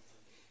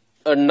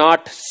a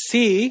not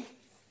C.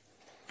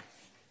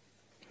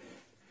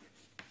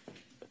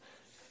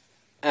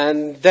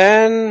 And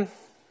then,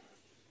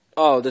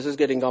 oh, this is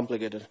getting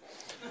complicated.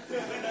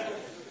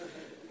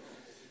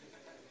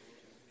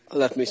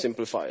 Let me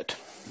simplify it.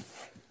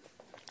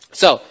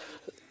 So,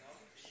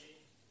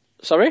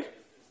 sorry? Not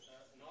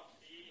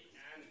B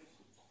and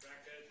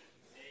bracket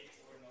A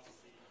or not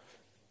C.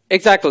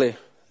 Exactly.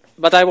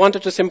 But I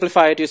wanted to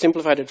simplify it. You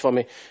simplified it for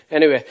me.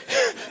 Anyway.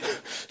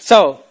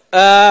 So,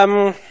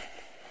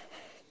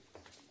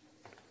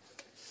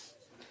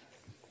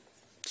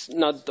 it's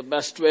not the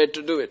best way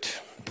to do it.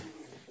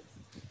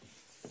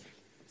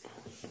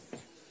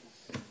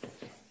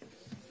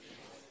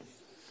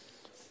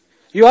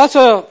 You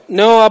also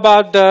know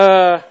about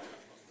the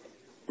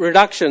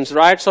reductions,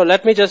 right? So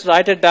let me just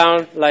write it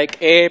down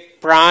like A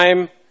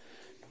prime,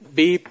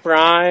 B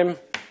prime,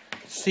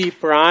 C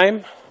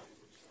prime.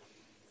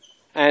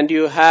 And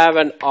you have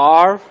an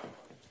R.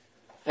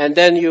 And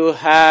then you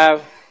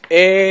have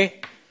A.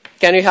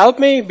 Can you help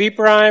me? B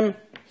prime,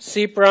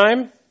 C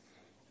prime.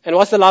 And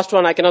what's the last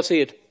one? I cannot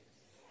see it.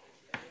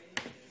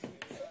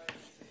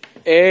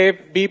 A,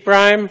 B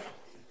prime,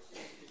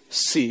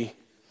 C.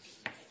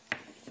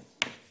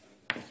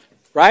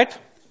 Right?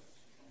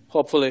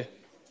 Hopefully.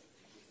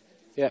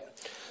 Yeah.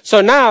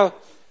 So now,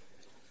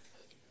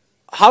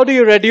 how do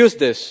you reduce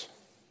this?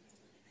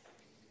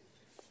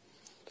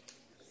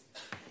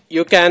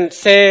 You can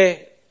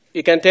say,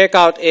 you can take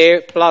out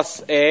A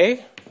plus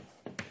A,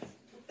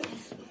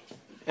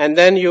 and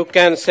then you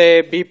can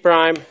say B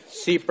prime,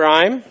 C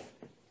prime.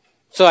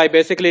 So I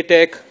basically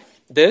take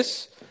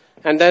this,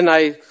 and then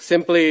I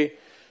simply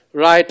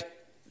write,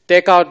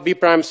 take out B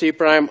prime, C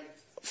prime,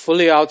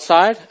 fully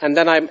outside, and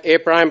then I'm A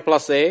prime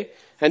plus A.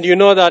 And you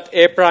know that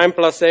A prime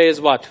plus A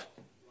is what?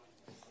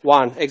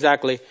 1,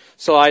 exactly.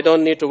 So I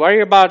don't need to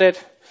worry about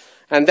it.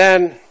 And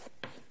then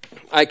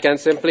I can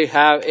simply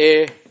have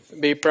A,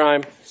 B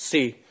prime,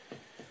 C.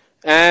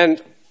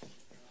 And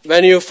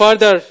when you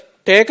further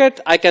take it,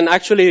 I can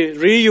actually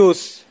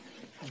reuse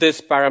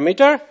this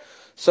parameter.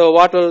 So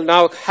what will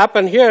now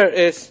happen here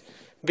is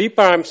B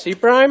prime, C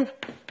prime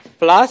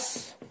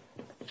plus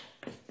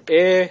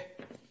A,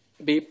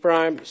 B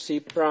prime, C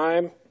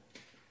prime,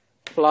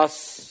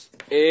 plus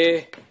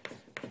A,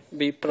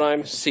 B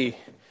prime, C.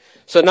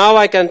 So now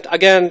I can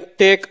again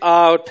take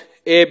out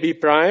A, B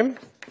prime,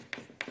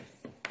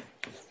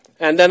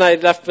 and then I'm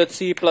left with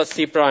C plus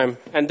C prime,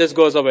 and this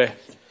goes away.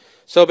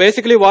 So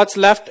basically what's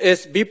left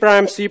is B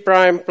prime, C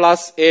prime,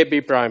 plus A,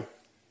 B prime.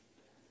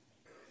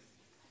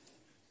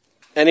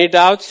 Any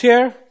doubts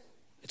here?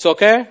 It's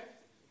okay?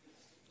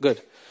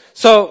 Good.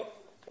 So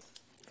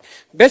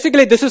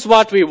basically this is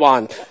what we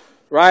want,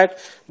 right?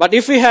 But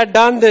if we had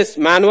done this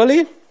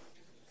manually,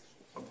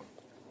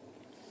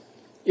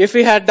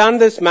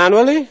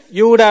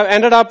 you would have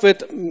ended up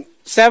with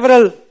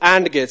several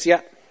AND gates.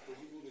 Yeah.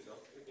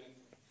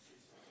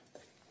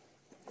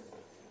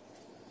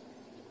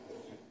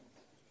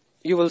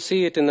 You will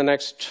see it in the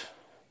next.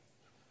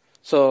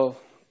 So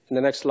in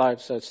the next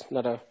slide, so it's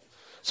not a.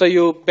 So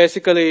you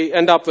basically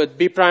end up with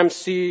B prime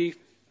C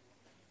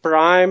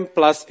prime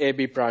plus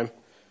AB prime.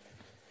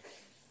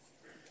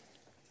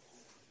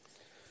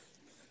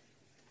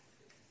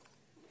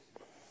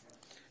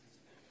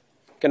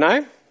 Can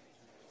I?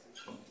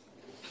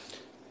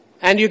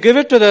 And you give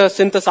it to the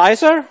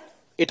synthesizer,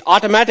 it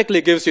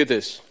automatically gives you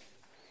this.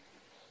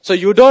 So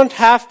you don't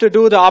have to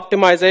do the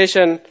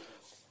optimization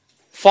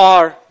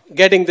for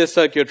getting this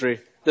circuitry.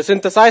 The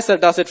synthesizer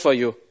does it for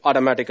you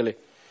automatically.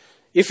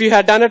 If you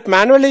had done it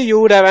manually, you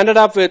would have ended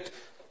up with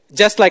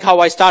just like how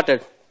I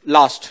started,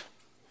 lost.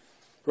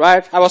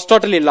 Right? I was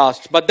totally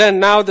lost. But then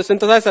now the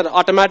synthesizer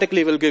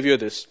automatically will give you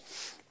this.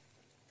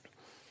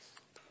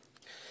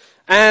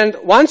 And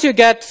once you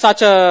get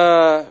such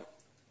a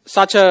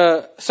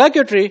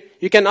circuitry,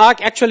 you can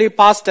actually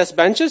pass test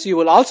benches. You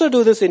will also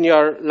do this in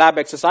your lab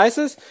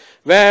exercises,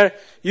 where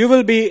you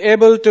will be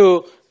able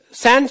to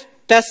send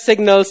test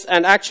signals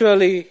and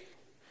actually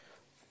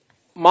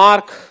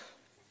mark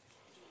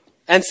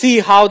and see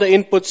how the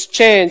inputs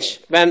change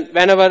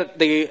whenever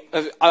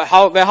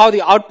how the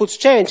outputs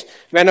change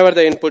whenever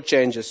the input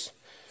changes.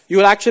 You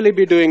will actually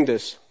be doing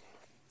this.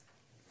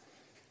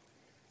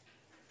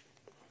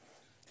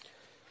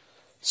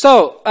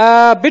 So,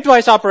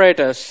 bitwise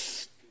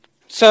operators.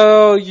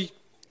 So,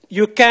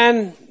 you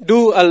can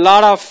do a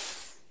lot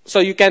of, so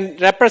you can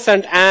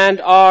represent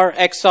AND, OR,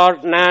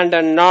 XOR, NAND,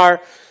 and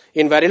NOR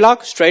in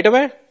Verilog straight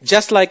away,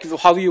 just like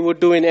how you would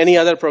do in any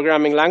other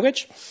programming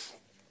language.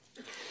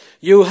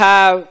 You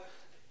have,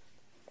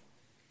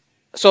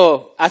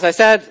 so as I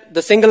said,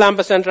 the single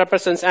ampersand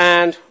represents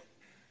AND,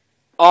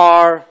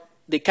 or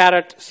the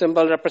caret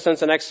symbol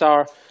represents an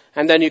XOR,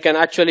 and then you can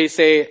actually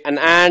say an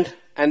AND,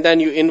 and then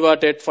you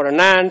invert it for a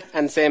NAND,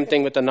 and same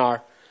thing with an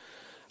OR.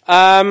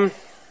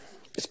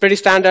 It's pretty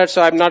standard,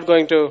 so I'm not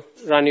going to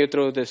run you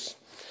through this.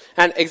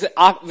 And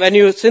when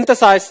you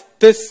synthesize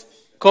this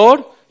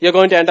code, you're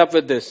going to end up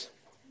with this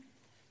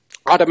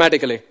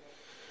automatically.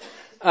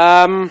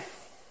 And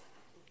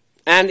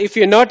if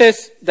you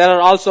notice, there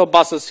are also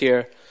buses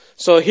here.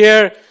 So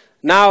here,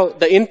 now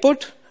the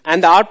input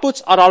and the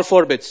outputs are all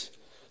 4 bits.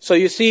 So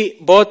you see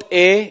both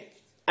A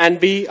and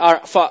B are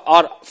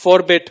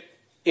 4-bit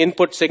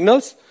input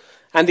signals,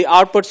 and the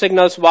output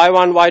signals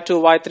Y1,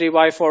 Y2, Y3,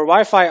 Y4,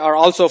 Y5 are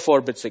also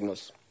 4-bit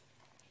signals.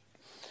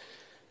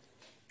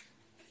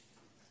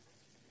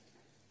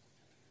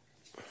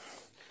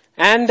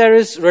 And there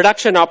is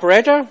reduction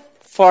operator.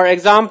 For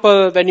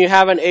example, when you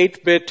have an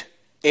 8-bit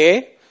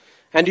A,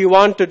 and you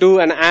want to do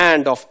an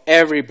AND of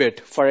every bit.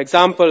 For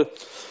example,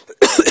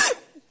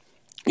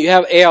 you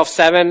have A of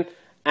 7,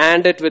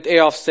 AND it with A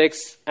of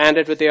 6, AND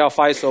it with A of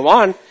 5, so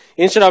on.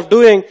 Instead of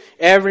doing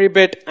every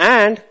bit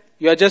AND,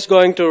 you are just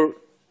going to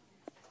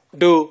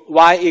do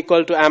Y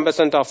equal to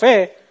ampersand of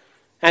A,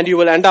 and you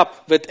will end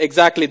up with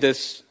exactly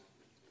this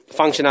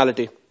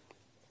functionality.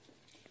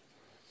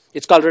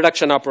 It's called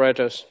reduction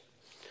operators.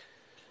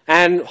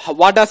 And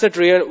what does it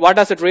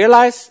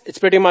realize? It's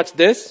pretty much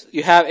this.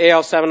 You have A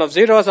of 7 of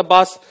 0 as a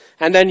bus,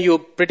 and then you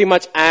pretty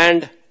much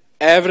AND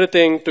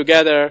everything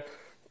together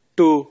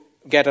to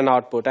get an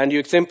output. And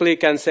you simply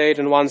can say it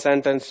in one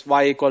sentence,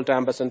 Y equal to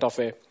ampersand of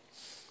A.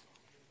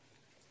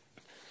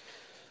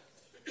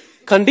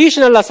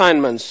 Conditional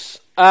assignments.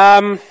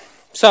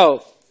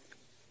 So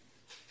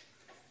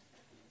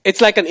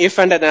it's like an if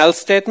and an else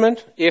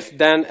statement, if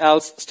then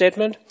else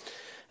statement.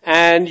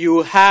 And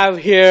you have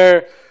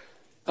here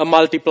a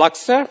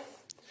multiplexer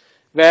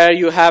where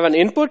you have an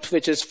input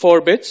which is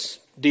 4 bits,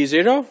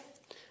 D0,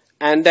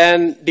 and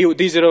then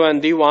D0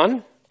 and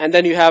D1, and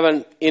then you have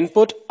an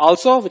input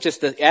also which is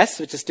the S,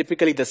 which is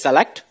typically the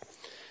select,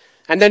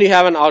 and then you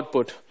have an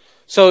output.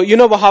 So you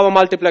know how a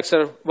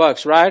multiplexer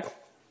works, right?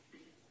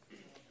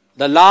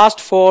 The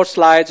last 4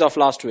 slides of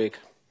last week.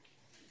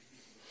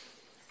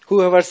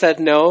 Whoever said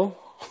no?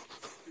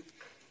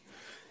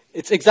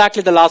 It's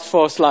exactly the last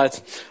 4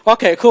 slides.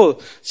 Okay, cool.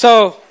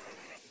 So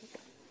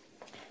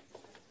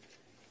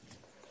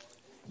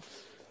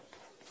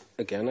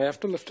again, I have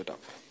to lift it up.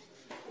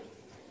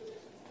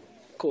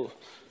 Cool.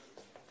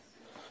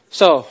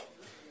 So,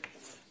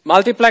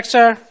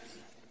 multiplexer.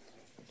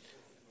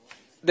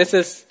 This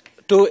is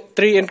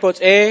 3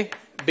 inputs, A,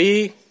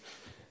 B,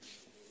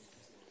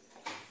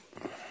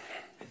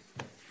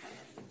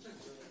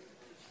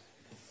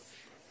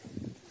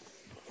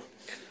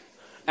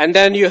 and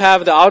then you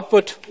have the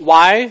output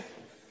Y,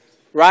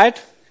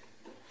 right?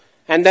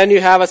 And then you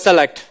have a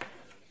select.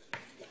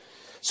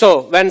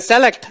 So, when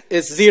select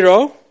is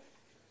 0,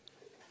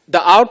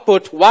 the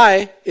output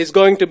Y is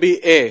going to be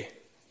A.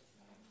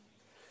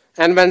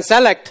 And when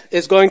select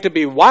is going to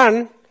be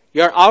 1,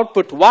 your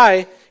output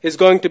Y is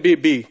going to be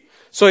B.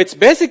 So it's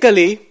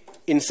basically,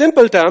 in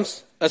simple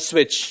terms, a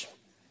switch,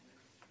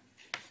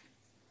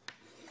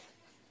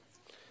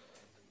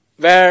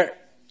 where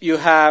you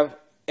have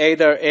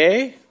either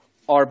A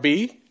or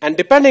B, and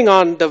depending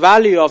on the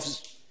value of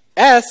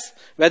S,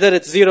 whether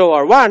it's 0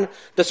 or 1,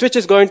 the switch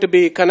is going to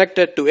be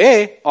connected to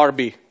A or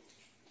B.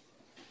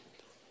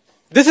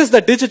 This is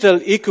the digital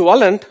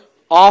equivalent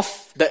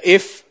of the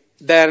if,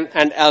 then,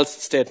 and else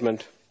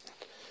statement.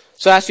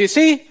 So as you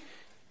see,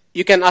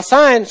 you can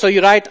assign, so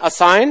you write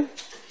assign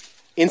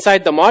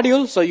inside the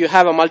module. So you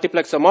have a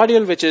multiplexer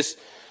module, which is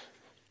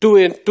two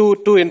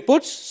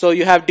inputs. So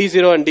you have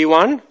D0 and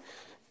D1.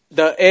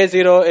 The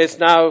A0 is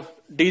now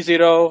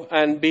D0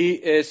 and B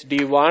is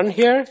D1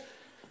 here.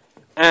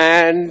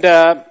 And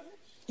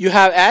you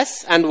have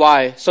S and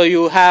Y. So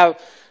you have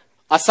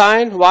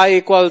assign Y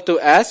equal to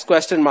S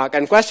question mark.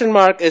 And question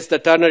mark is the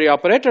ternary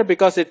operator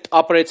because it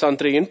operates on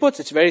 3 inputs.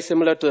 It's very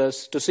similar to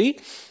C.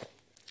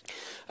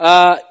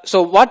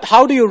 So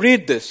how do you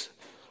read this?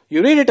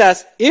 You read it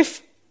as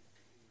if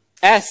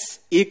S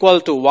equal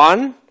to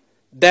 1,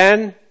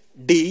 then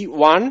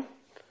D1,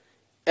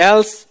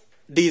 else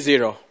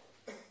D0.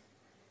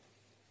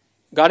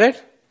 Got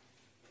it?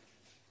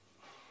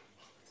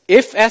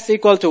 If S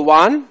equal to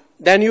 1,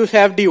 then you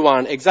have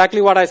D1.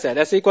 Exactly what I said.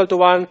 S equal to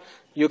 1,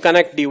 you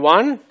connect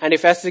D1. And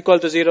if S equal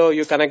to 0,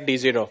 you connect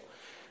D0.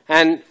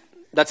 And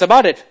that's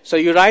about it. So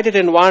you write it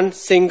in one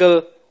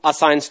single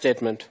assign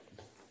statement.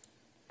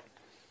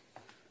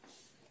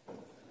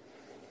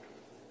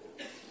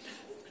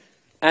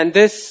 And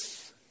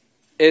this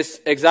is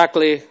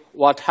exactly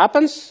what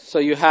happens. So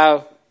you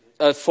have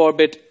a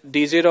 4-bit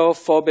D0,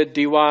 4-bit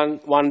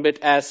D1, 1-bit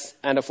S,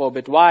 and a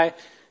 4-bit Y.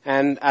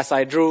 And as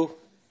I drew,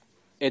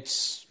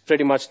 it's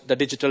pretty much the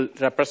digital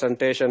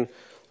representation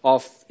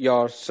of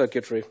your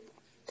circuitry.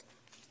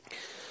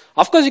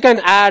 Of course, you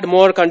can add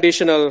more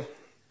conditional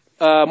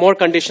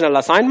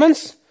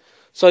assignments.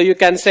 So you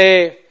can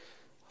say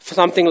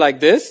something like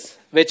this,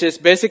 which is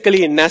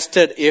basically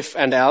nested if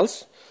and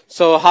else.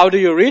 So how do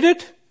you read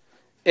it?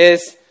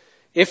 Is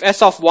if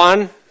S of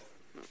 1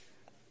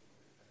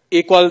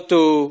 equal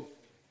to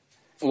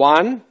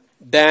 1,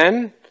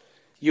 then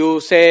you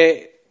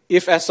say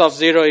if S of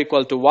 0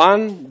 equal to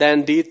 1,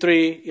 then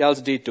D3,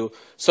 else D2.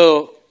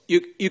 So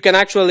you can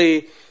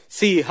actually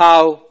see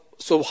how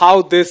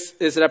this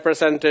is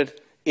represented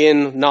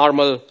in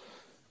normal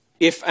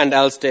if and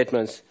else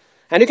statements.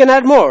 And you can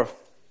add more.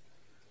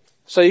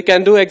 So you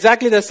can do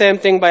exactly the same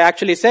thing by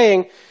actually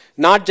saying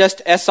not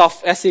just S of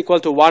S equal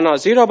to 1 or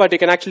 0, but you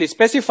can actually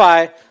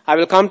specify. I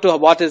will come to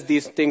what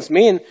these things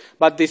mean,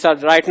 but these are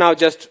right now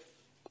just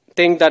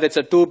think that it's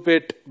a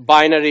 2-bit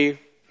binary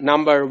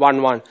number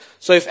 1, 1.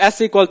 So if S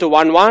equal to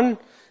 1, 1,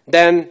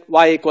 then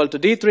Y equal to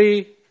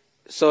D3,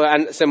 so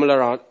and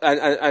similar on,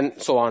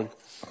 and so on.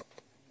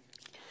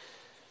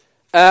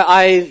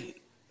 I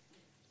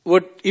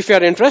would, if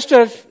you're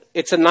interested,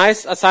 it's a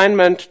nice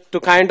assignment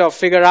to kind of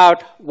figure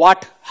out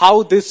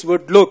how this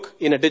would look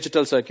in a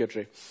digital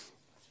circuitry.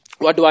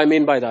 What do I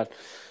mean by that?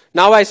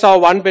 Now I saw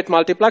 1-bit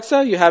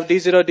multiplexer. You have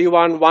D0,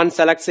 D1, 1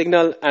 select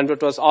signal, and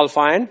it was all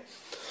fine.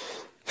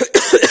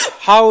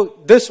 How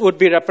this would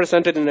be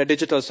represented in a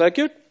digital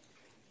circuit,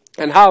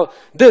 and how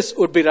this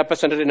would be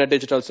represented in a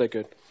digital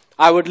circuit.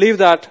 I would leave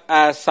that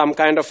as some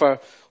kind of a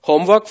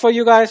homework for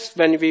you guys.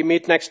 When we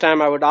meet next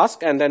time, I would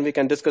ask, and then we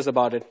can discuss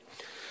about it.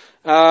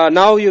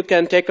 Now you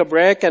can take a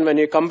break, and when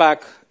you come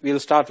back, we'll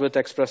start with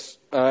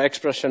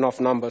expression of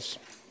numbers.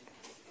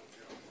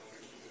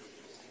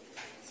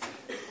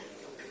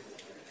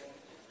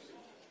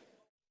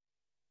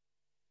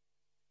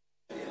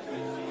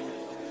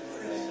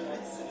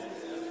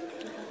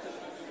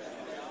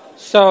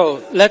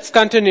 So let's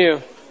continue.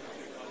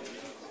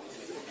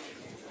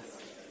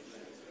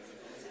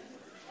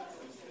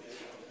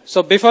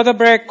 So before the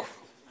break,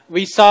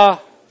 we saw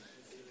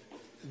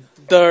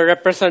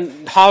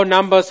how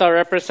numbers are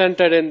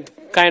represented in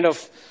kind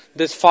of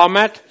this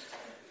format.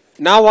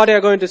 Now what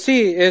you're going to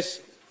see is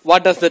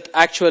what does that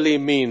actually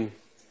mean.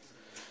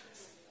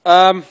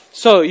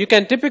 So you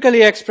can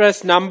typically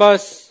express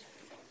numbers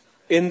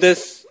in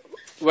this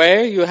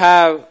way. You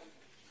have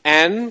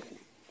n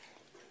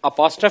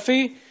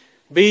apostrophe,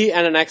 b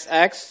and an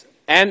xx.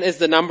 N is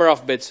the number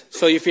of bits.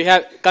 So if you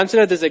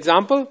consider this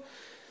example,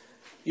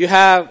 you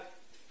have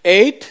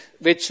 8,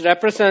 which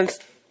represents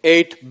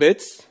 8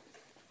 bits.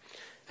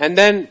 And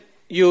then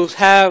you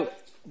have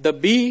the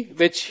b,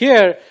 which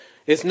here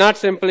is not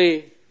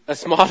simply a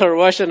smaller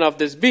version of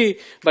this b,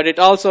 but it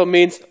also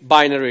means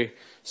binary.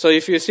 So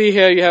if you see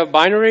here, you have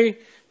binary,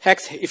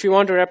 hex. If you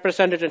want to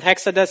represent it in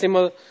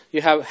hexadecimal,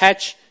 you have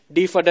H,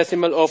 D for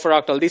decimal, O for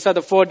octal. These are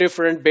the 4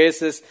 different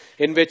bases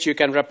in which you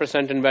can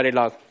represent in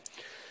Verilog.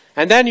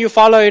 And then you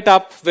follow it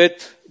up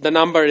with the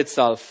number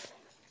itself.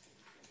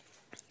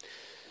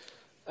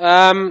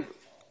 The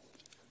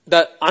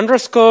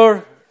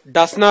underscore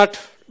does not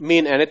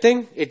mean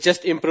anything. It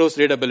just improves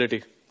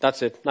readability.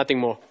 That's it, nothing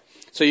more.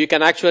 So you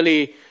can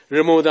actually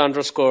remove the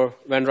underscore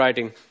when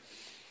writing.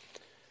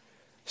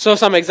 So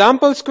some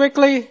examples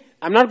quickly.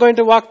 I'm not going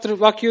to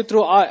walk you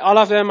through all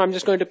of them. I'm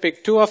just going to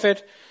pick 2 of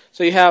it.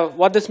 So you have,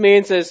 what this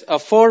means is a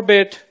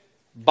 4-bit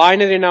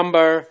binary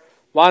number,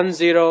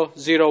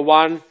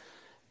 1001,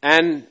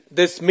 and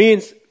this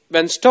means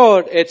when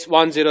stored, it's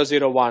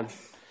 1001.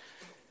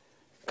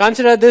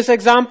 Consider this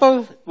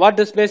example. What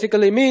this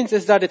basically means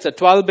is that it's a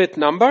 12-bit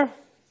number.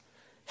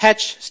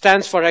 H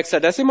stands for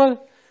hexadecimal.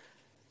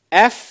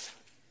 F,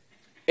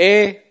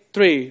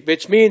 A3,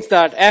 which means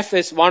that F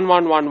is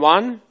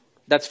 1111,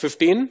 that's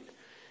 15.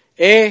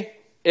 A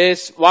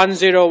is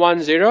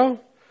 1010,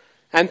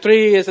 and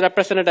 3 is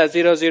represented as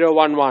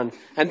 0011.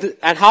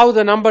 And how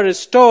the number is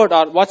stored,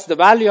 or what's the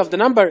value of the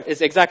number,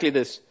 is exactly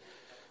this.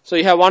 So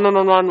you have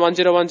 1111,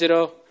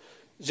 1010,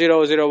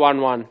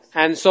 0011.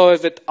 And so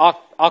is with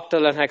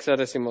octal and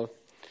hexadecimal.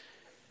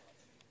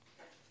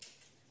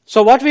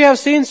 So what we have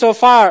seen so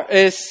far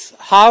is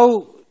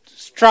how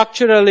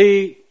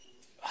structurally,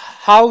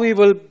 how we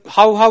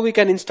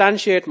can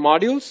instantiate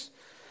modules,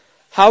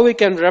 how we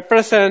can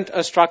represent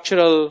a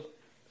structural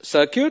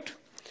circuit.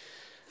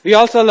 We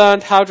also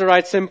learned how to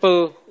write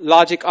simple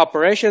logic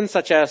operations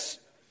such as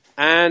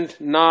AND,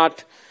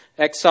 NOT,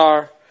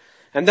 XOR,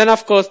 and then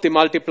of course the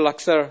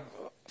multiplexer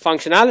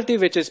functionality,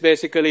 which is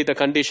basically the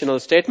conditional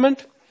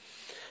statement.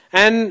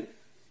 And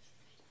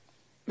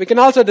we can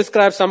also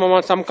describe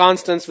some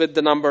constants with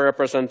the number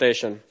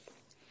representation.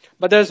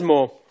 But there's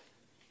more.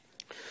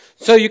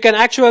 So you can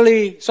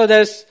actually,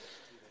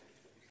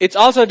 it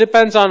also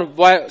depends on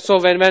why, so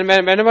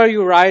whenever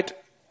you write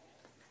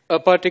a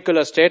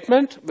particular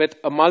statement with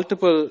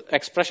multiple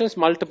expressions,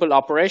 multiple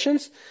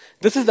operations,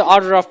 this is the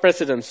order of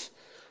precedence.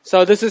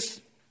 So this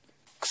is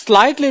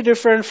slightly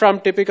different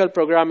from typical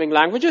programming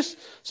languages.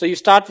 So you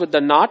start with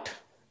the NOT,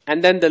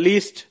 and then the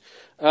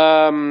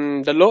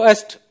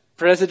lowest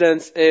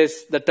precedence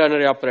is the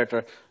ternary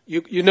operator.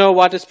 You know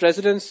what is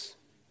precedence?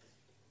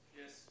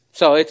 Yes.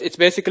 So it's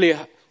basically,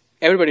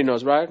 everybody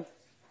knows, right?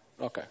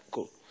 Okay,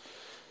 cool.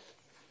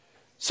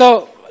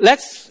 So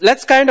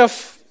let's kind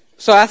of,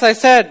 so as I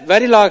said,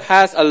 Verilog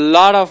has a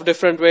lot of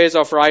different ways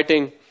of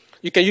writing.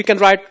 You can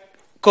write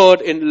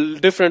code in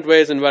different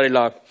ways in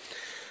Verilog.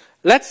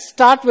 Let's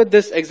start with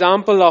this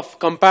example of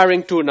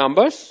comparing 2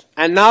 numbers.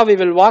 And now we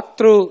will walk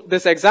through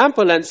this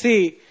example and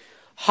see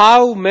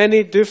how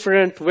many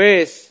different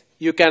ways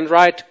you can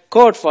write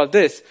code for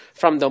this,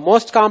 from the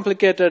most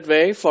complicated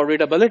way for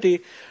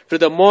readability to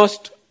the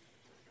most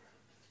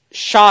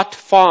short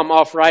form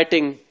of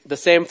writing the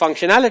same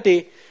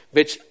functionality,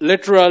 which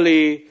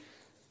literally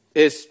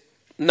is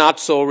not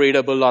so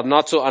readable or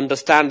not so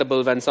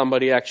understandable when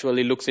somebody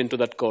actually looks into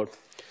that code.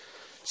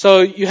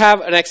 So you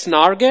have an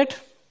XNOR gate.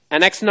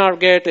 An XNOR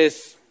gate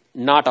is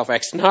not of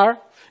XNOR,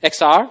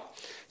 XR.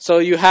 So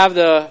you have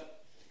the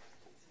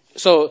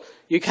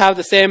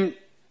same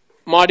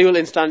module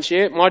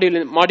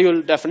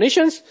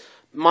definitions.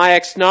 My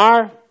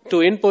XNOR, 2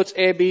 inputs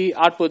A, B,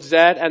 output Z,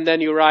 and then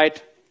you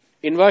write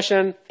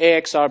inversion A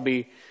XOR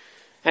B.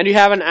 And you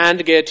have an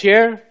AND gate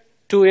here,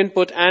 2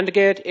 input AND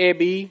gate, A,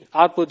 B,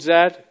 output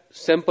Z,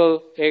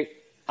 simple,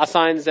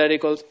 assign Z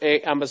equals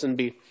A ampersand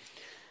B.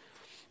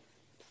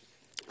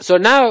 So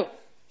now,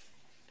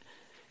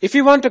 if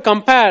you want to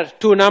compare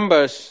 2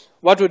 numbers,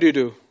 what would you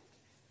do?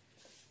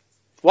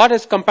 What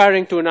is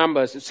comparing 2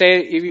 numbers?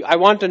 Say, I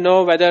want to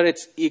know whether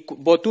it's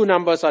both 2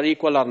 numbers are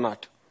equal or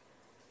not.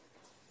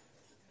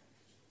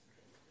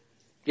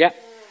 Yeah?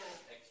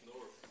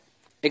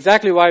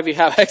 Exactly why we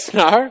have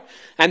XNOR,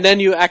 and then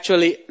you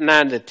actually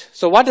NAND it.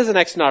 So what is an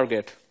XNOR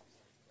gate?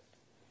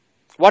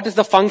 What is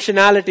the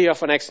functionality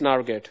of an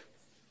XNOR gate?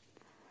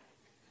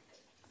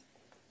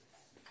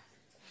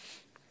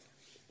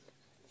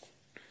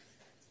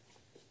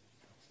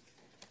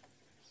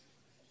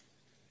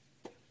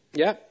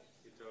 Yeah?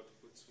 It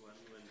outputs 1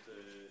 when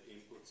the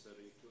inputs are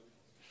equal.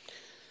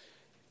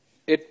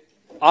 It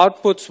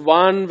outputs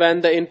 1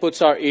 when the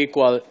inputs are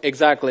equal.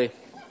 Exactly.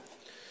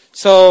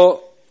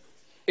 So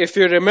if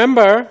you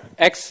remember,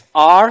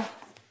 XR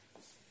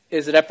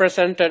is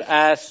represented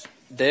as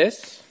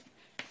this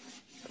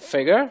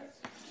figure,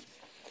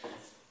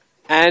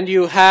 and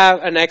you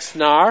have an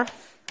XNOR.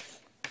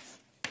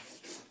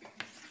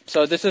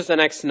 So this is an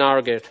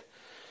XNOR gate.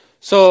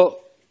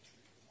 So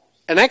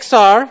an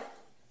XOR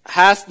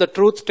has the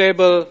truth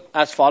table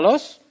as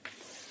follows.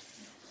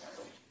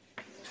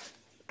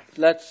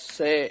 Let's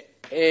say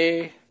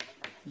A,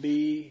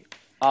 B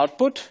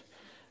output.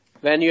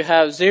 When you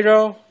have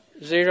 0,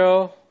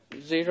 0,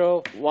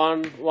 0,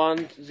 1,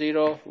 1,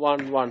 0,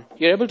 1, 1.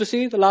 You're able to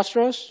see the last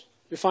rows?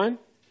 You fine?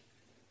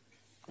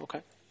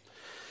 Okay.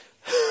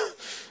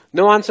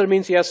 No answer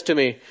means yes to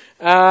me.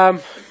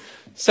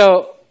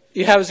 So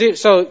you have 0.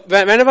 So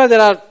whenever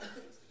there are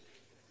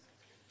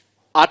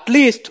at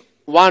least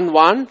 1,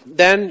 1,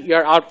 then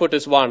your output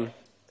is 1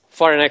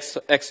 for an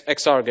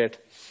XOR gate.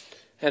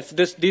 And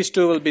these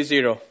 2 will be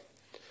 0.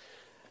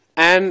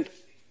 And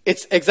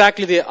it's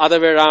exactly the other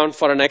way around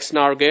for an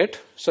XNOR gate.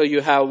 So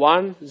you have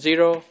 1,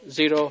 0,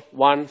 0,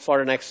 1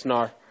 for an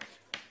XNOR.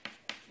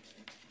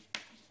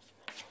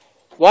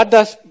 What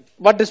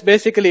this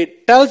basically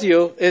tells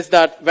you is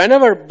that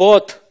whenever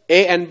both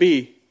A and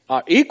B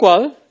are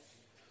equal,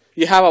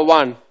 you have a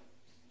 1.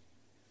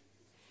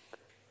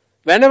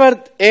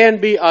 Whenever A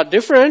and B are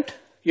different,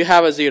 you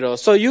have a 0.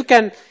 So you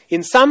can,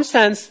 in some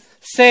sense,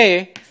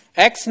 say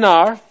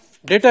XNOR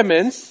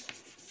determines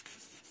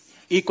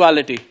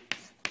equality.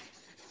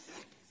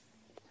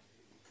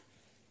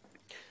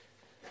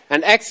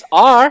 And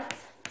XOR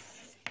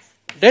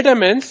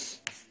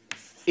determines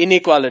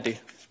inequality.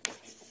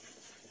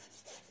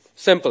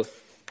 Simple.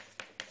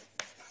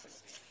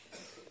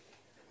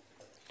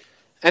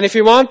 And if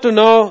you want to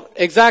know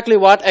exactly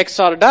what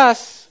XOR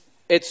does,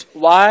 it's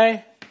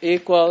Y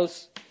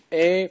equals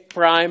A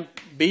prime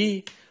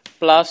B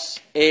plus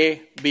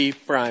A B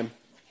prime.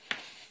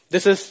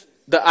 This is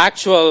the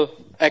actual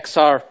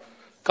XOR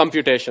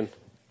computation.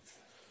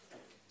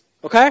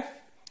 Okay?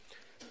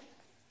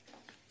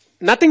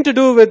 Nothing to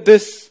do with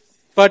this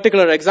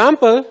particular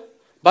example,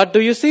 but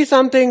do you see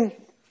something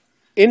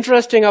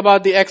interesting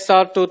about the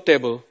XOR truth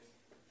table?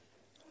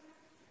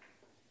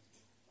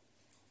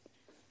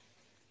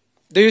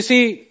 Do you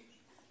see?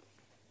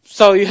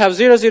 So you have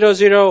 0, 0,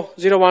 0,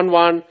 0, 1,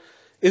 1.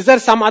 Is there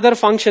some other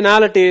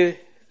functionality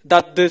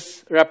that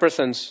this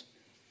represents?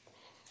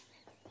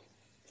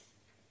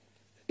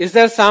 Is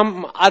there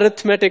some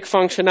arithmetic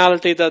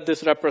functionality that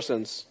this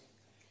represents?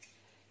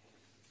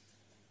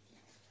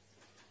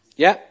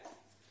 Yeah?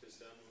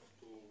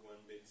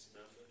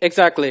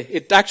 Exactly.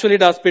 It actually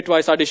does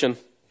bitwise addition.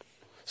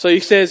 So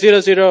you say 0,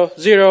 0,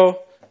 0,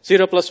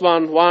 0 plus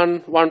 1, 1,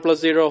 1 plus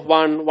 0,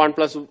 1, 1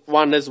 plus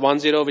 1 is 1,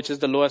 0, which is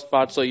the lowest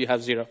part, so you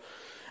have 0.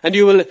 And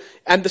you will,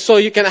 and so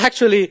you can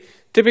actually,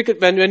 typically,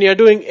 when you're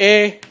doing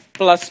A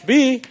plus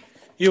B,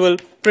 you will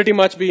pretty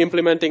much be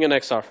implementing an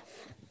XOR.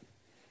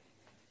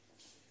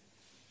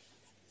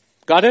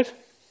 Got it?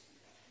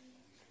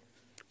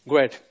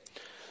 Great.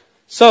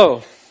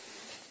 So,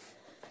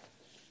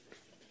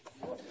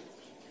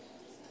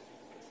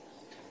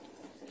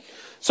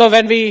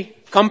 when we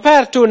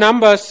compare two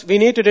numbers, we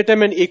need to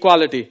determine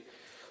equality.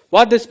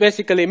 What this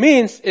basically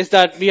means is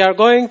that we are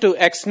going to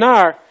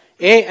XNOR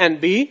A and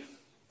B,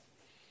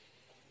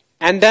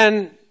 and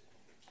then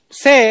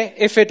say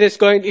if it's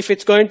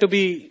going to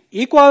be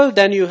equal,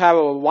 then you have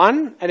a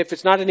 1, and if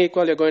it's not an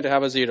equal, you're going to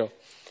have a 0.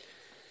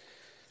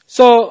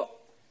 So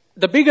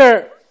the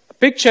bigger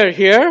picture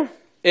here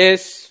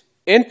is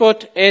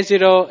input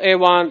A0,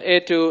 A1,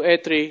 A2,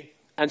 A3,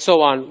 and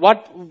so on.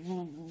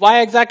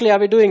 Why exactly are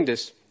we doing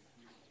this?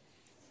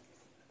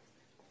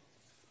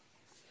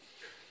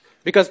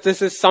 Because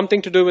this is something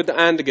to do with the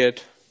AND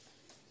gate.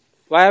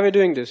 Why are we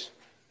doing this?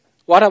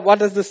 What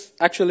does this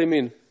actually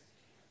mean?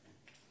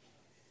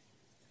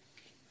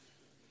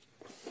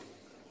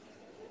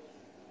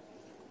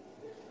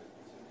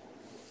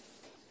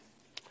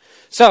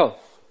 So,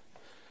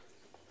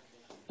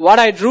 what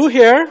I drew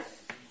here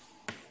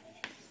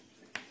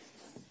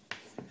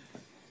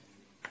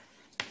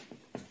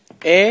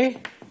A,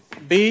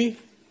 B,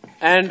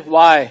 and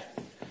Y.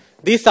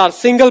 These are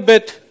single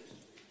bit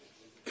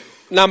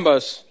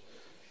numbers.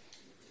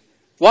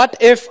 What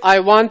if I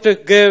want to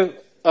give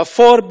a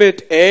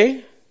 4-bit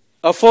A,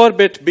 a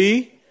 4-bit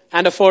B,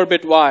 and a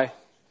 4-bit Y?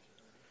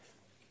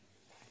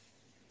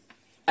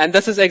 And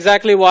this is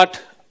exactly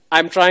what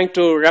I'm trying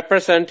to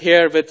represent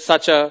here with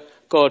such a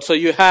code. So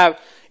you have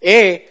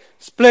A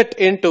split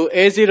into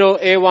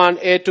A0,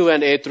 A1, A2,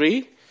 and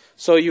A3.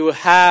 So you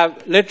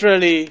have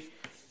literally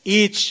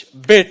each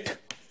bit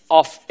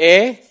of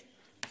A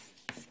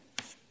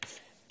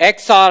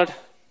XORed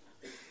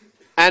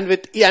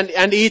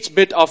and each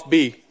bit of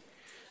B.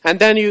 And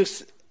then you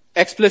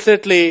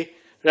explicitly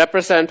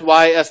represent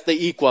Y as the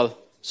equal.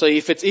 So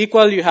if it's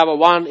equal, you have a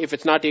 1. If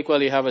it's not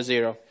equal, you have a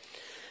 0.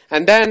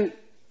 And then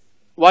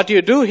what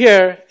you do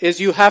here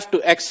is you have to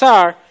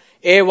XOR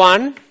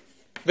A1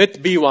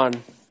 with B1.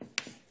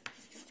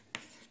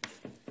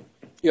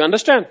 You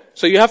understand?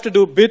 So you have to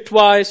do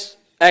bitwise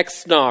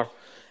XNOR.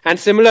 And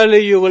similarly,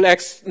 you will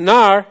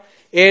XNOR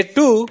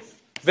A2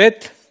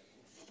 with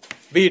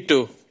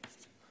B2.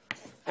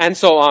 And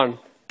so on.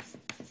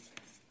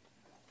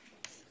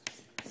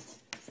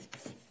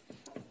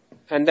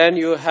 And then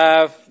you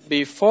have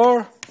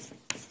B4.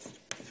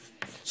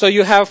 So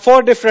you have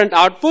 4 different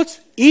outputs,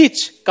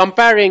 each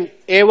comparing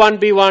A1,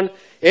 B1,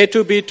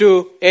 A2,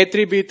 B2,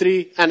 A3,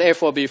 B3, and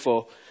A4,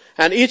 B4.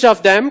 And each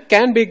of them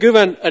can be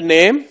given a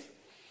name,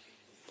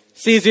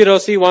 C0,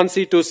 C1,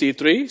 C2,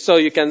 C3. So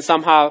you can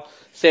somehow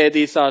say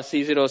these are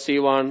C0,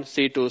 C1,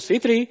 C2,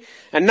 C3.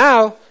 And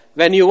now,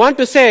 when you want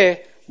to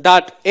say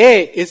that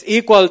A is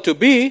equal to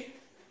B,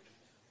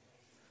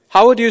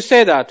 how would you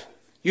say that?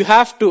 You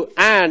have to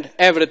AND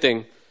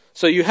everything.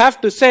 So you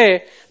have to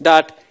say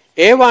that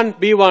A1,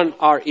 B1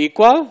 are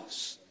equal,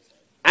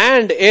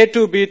 and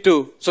A2,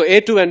 B2. So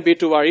A2 and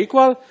B2 are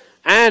equal,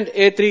 and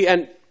A3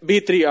 and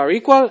B3 are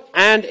equal,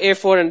 and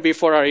A4 and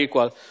B4 are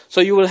equal.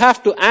 So you will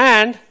have to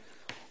AND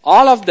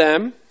all of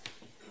them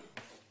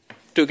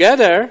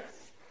together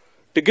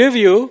to give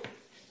you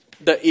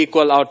the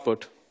equal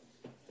output.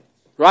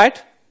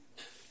 Right?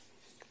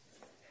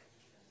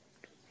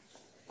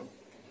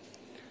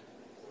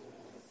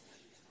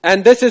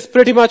 And this is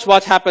pretty much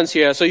what happens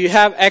here. So you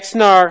have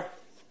XNOR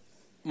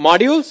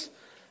modules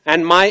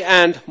and my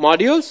AND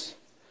modules.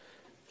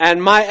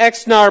 And my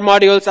XNAR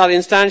modules are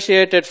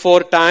instantiated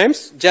 4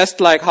 times, just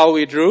like how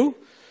we drew.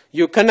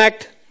 You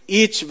connect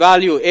each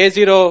value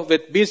A0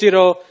 with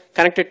B0,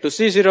 connect it to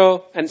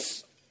C0, and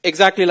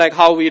exactly like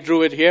how we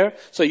drew it here.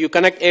 So you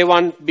connect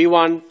A1,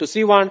 B1 to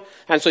C1,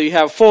 and so you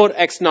have 4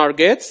 XNAR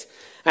gates.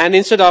 And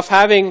instead of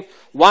having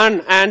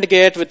one AND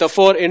gate with the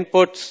 4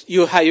 inputs,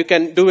 you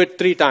can do it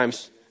 3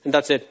 times, and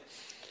that's it.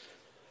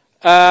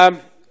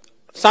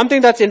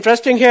 Something that's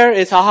interesting here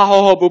is ha ha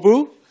ho ho boo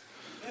boo.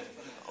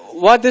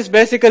 What this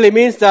basically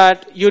means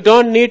that you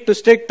don't need to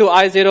stick to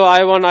I0,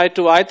 I1, I2,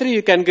 I3.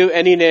 You can give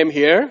any name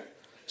here.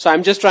 So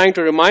I'm just trying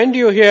to remind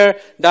you here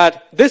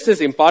that this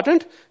is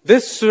important.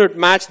 This should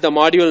match the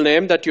module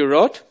name that you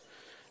wrote.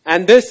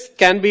 And this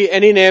can be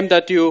any name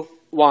that you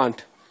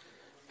want.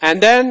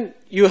 And then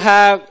you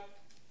have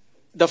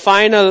the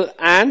final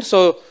AND.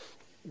 So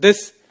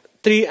this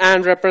 3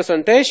 AND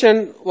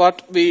representation,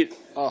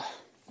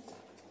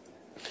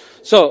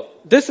 So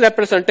this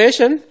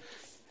representation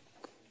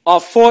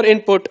of 4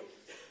 input,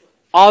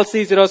 all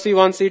C0,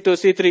 C1, C2,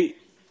 C3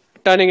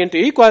 turning into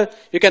equal,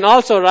 you can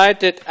also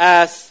write it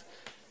as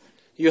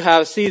you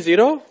have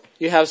C0,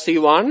 you have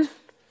C1,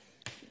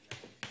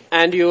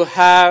 and you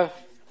have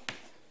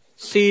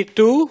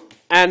C2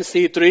 and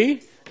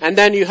C3, and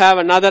then you have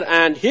another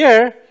AND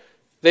here,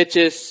 which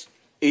is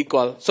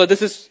equal. So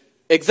this is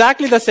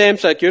exactly the same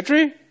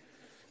circuitry.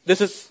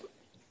 This is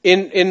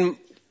in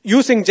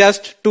using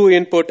just 2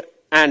 input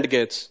AND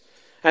gates.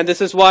 And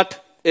this is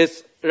what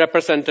is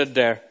represented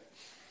there.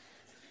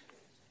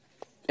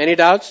 Any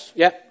doubts?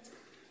 Yeah?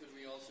 Could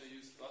we also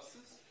use buses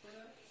for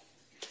that?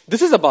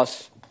 This is a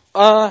bus.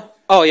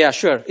 Oh yeah,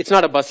 sure. It's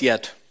not a bus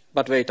yet.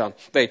 But wait. And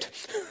another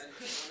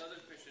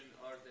question,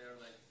 are there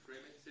like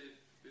primitive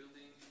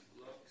building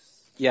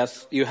blocks?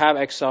 Yes, you have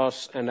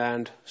XORs and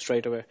AND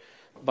straight away.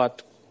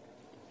 But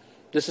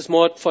this is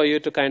more for you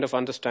to kind of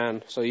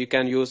understand. So you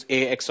can use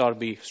A XOR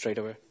B straight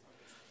away.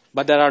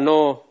 But there are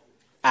no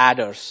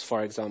adders,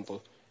 for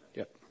example.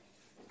 Yeah.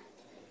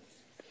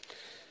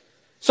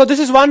 So this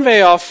is one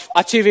way of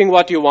achieving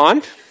what you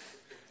want.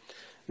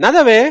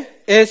 Another way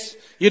is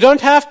you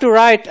don't have to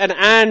write an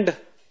AND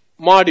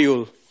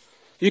module.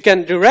 You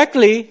can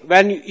directly,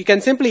 you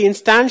can simply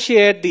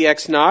instantiate the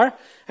XNAR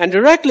and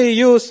directly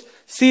use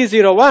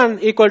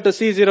C01 equal to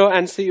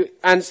C0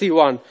 and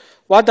C1.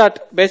 What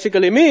that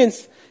basically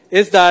means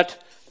is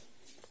that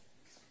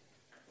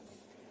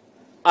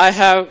I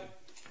have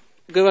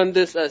given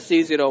this as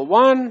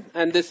C01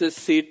 and this is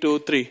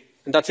C23,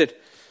 and that's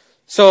it.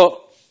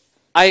 So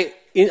I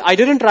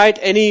didn't write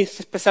any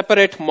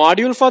separate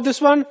module for this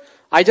one.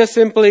 I just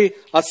simply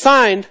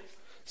assigned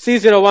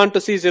C01 to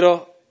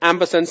C0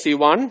 ampersand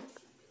C1,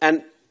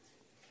 and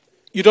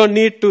you don't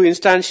need to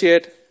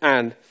instantiate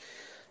AND.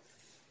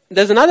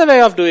 There's another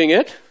way of doing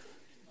it.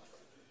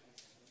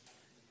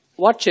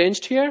 What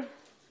changed here?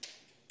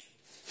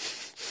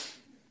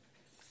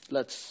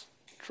 Let's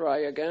try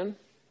again.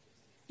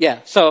 Yeah,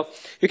 so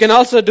you can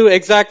also do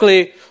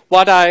exactly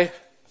what I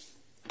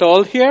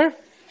told here.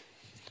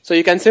 So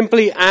you can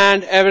simply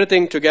AND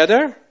everything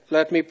together.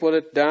 Let me put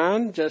it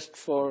down just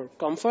for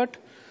comfort.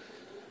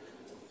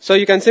 So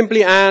you can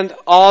simply AND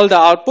all the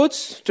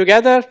outputs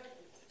together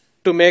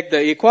to make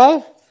the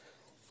equal.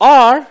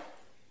 Or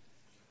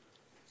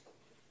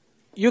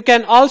you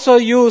can also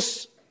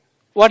use,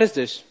 what is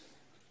this?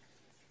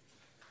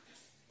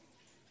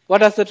 What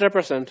does it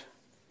represent?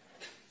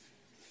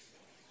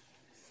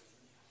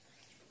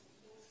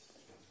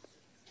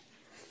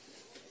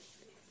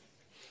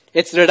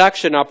 It's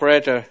reduction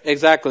operator,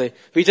 exactly.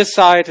 We just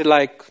saw it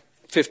like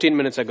 15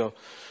 minutes ago.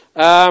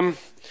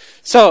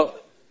 So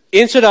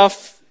instead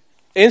of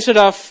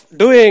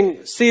doing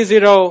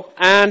C0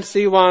 and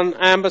C1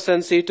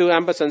 ampersand C2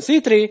 ampersand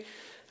C3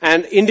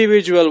 and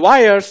individual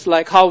wires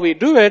like how we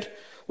do it,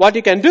 what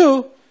you can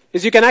do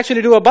is you can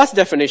actually do a bus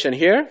definition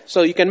here.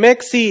 So you can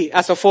make C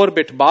as a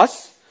 4-bit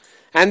bus.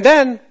 And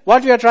then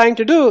what we are trying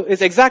to do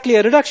is exactly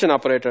a reduction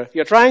operator.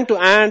 You're trying to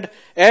AND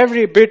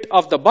every bit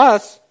of the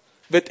bus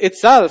with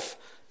itself.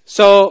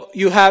 So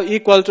you have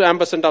equal to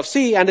ampersand of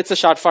C, and it's a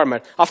short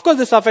format. Of course,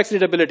 this affects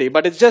readability,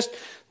 but it's just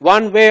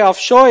one way of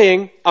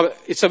showing,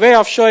 it's a way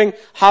of showing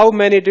how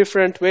many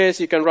different ways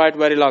you can write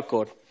Verilog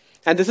code.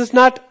 And this is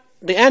not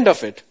the end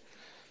of it.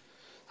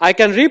 I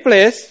can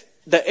replace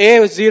the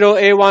A0,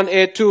 A1,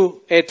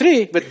 A2,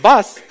 A3 with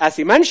bus, as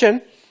he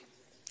mentioned,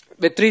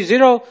 with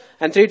 3.0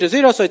 and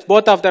 3.0. So it's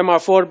both of them are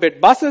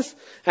 4-bit buses,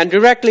 and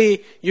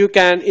directly you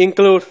can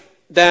include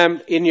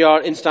them in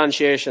your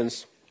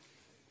instantiations.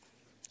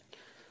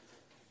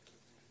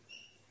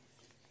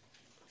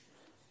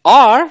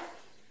 Or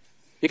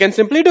you can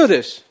simply do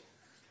this.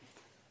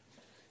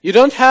 You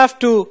don't have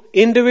to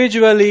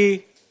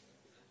individually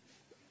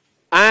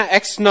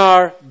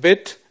XNAR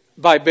bit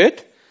by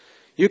bit.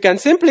 You can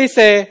simply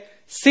say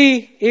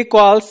C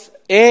equals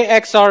A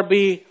XOR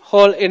B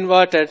whole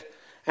inverted.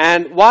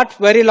 And what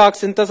Verilog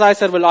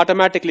synthesizer will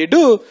automatically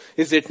do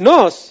is it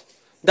knows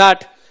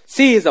that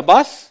C is a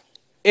bus,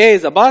 A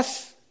is a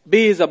bus,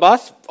 B is a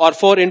bus, or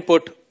 4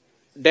 input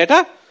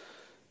data.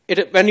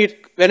 when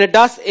it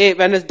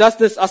does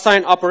this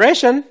assign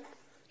operation,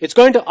 it's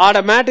going to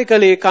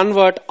automatically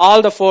convert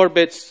all the 4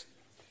 bits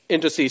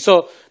into C.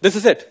 So this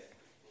is it.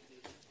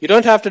 You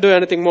don't have to do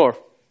anything more.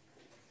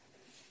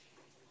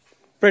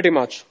 Pretty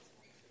much.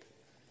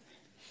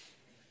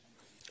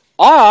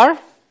 Or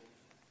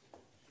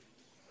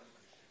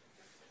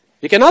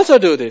you can also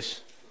do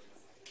this.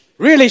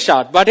 Really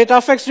short, but it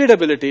affects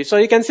readability. So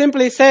you can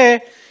simply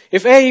say,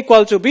 if A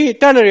equals to B,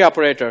 ternary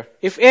operator.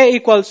 If A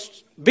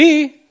equals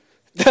B,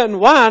 then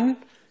 1,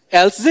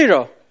 else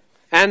 0.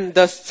 And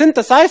the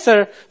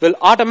synthesizer will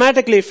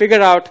automatically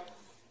figure out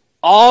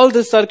all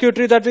the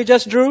circuitry that we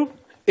just drew.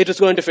 It is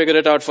going to figure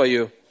it out for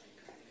you.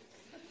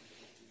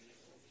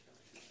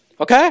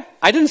 Okay?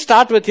 I didn't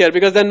start with here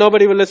because then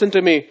nobody will listen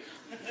to me.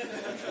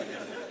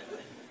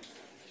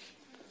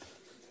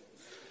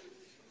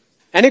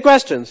 Any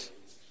questions?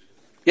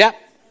 Yeah?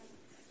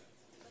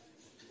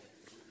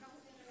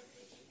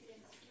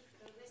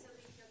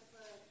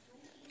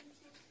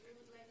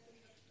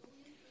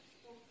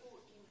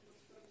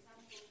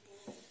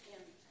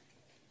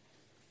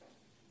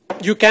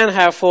 You can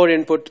have 4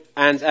 input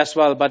ANDs as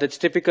well, but it's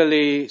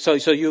typically, so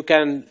you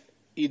can,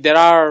 there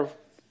are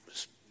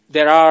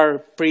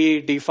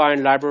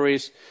predefined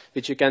libraries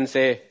which you can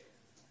say,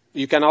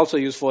 you can also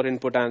use 4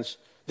 input ANDs.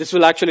 This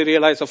will actually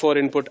realize a 4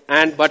 input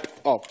AND, but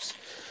ops.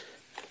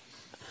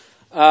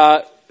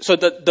 So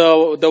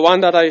the one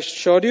that I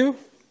showed you,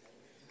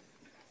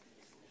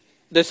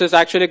 this is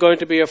actually going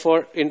to be a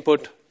 4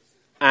 input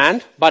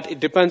AND, but it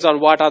depends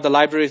on what are the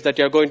libraries that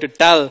you're going to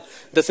tell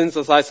the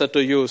synthesizer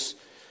to use.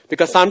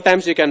 Because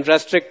sometimes you can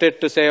restrict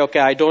it to say, okay,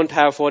 I don't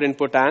have 4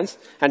 input ANDs,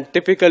 and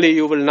typically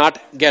you will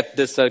not get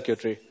this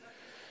circuitry.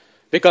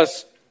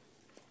 Because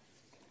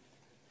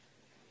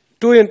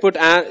 2 input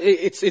AND,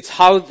 it's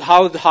how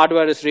the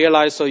hardware is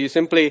realized, so you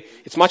simply,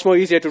 it's much more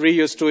easier to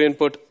reuse 2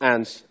 input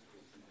ANDs.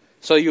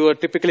 So you are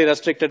typically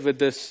restricted with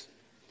this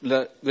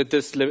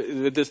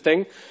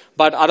thing.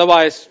 But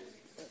otherwise,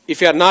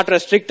 if you are not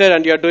restricted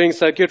and you are doing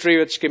circuitry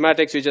with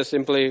schematics, you just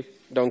simply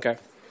don't care.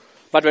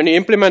 But when you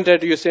implement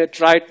it, you say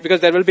try,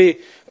 because there will be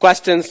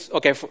questions.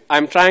 Okay,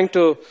 I'm trying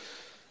to.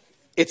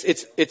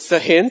 It's a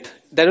hint.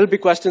 There will be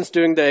questions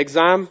during the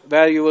exam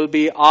where you will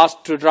be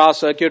asked to draw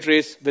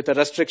circuitries with a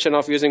restriction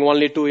of using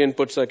only 2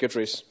 input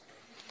circuitries.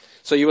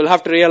 So you will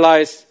have to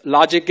realize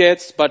logic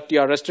gates, but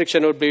your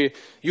restriction would be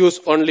use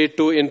only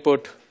 2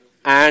 input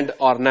AND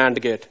or NAND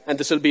gate, and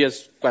this will be a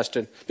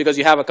question because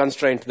you have a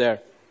constraint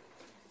there.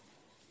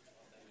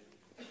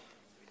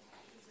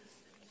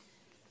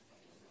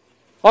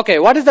 Okay,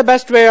 what is the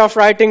best way of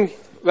writing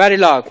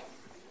Verilog?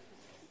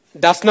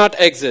 Does not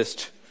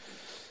exist.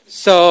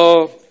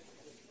 So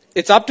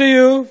it's up to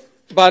you,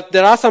 but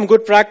there are some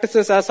good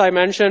practices, as I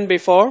mentioned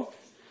before.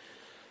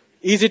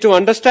 Easy to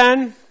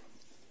understand,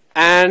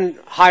 and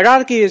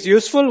hierarchy is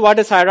useful. What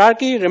is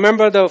hierarchy?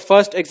 Remember the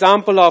first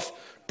example of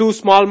 2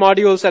 small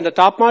modules and a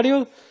top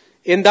module?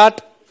 In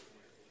that,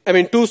 I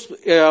mean,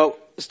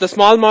 the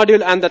small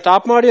module and the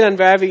top module, and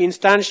where we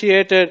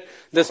instantiated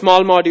the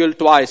small module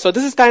twice. So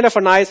this is kind of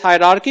a nice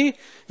hierarchy,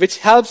 which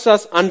helps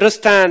us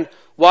understand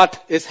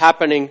what is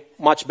happening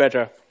much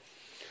better.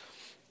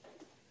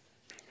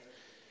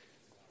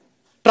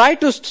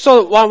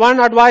 So one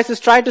advice is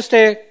try to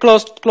stay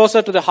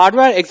closer to the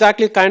hardware.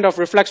 Exactly kind of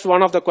reflects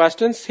one of the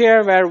questions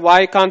here, where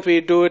why can't we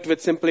do it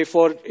with simply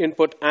 4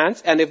 input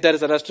ANDs? And if there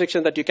is a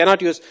restriction that you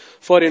cannot use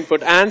 4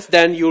 input ANDs,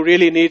 then you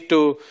really need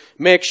to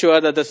make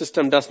sure that the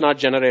system does not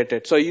generate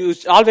it. So you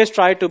always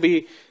try to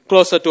be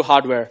closer to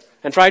hardware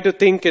and try to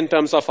think in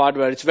terms of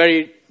hardware. It's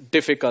very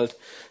difficult.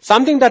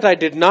 Something that I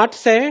did not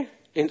say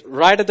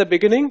right at the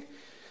beginning,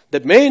 the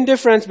main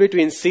difference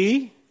between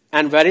C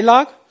and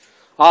Verilog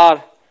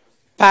are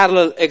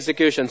parallel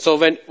execution. So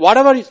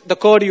whatever the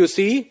code you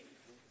see,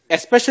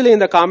 especially in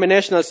the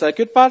combinational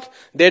circuit part,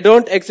 they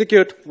don't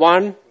execute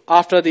one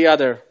after the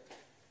other.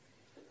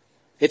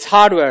 It's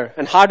hardware,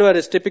 and hardware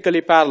is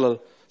typically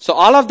parallel. So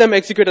all of them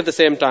execute at the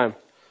same time.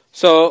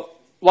 So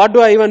what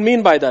do I even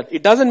mean by that?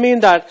 It doesn't mean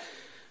that,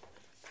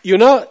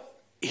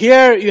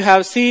 here you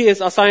have C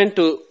is assigned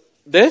to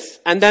this,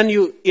 and then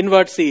you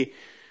invert C.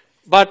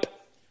 But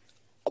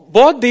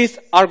both these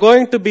are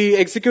going to be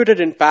executed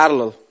in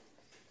parallel.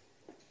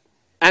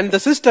 And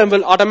the system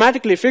will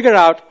automatically figure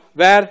out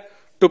where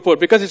to put,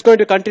 because it's going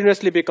to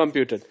continuously be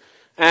computed.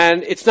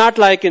 And it's not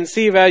like in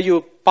C where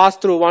you pass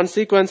through one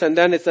sequence and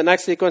then it's the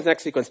next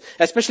sequence.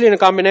 Especially in a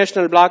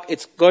combinational block,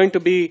 it's going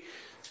to be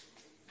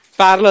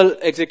parallel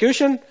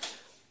execution.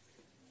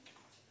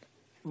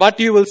 But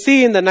you will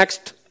see in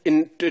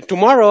the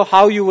tomorrow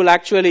how you can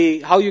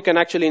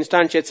actually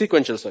instantiate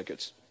sequential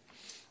circuits.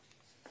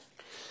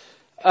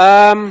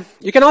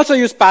 You can also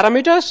use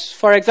parameters.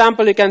 For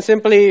example, you can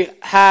simply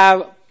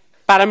have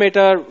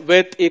parameter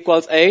width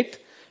equals 8,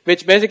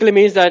 which basically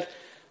means that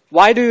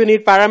why do you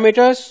need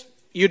parameters?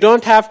 You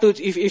don't have to,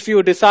 if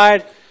you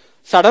decide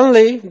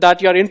suddenly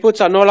that your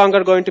inputs are no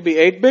longer going to be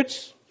 8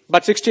 bits,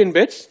 but 16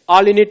 bits,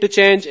 all you need to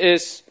change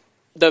is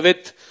the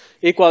width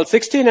equals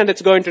 16, and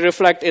it's going to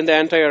reflect in the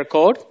entire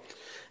code.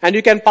 And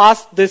you can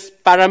pass this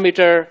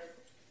parameter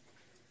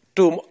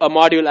to a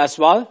module as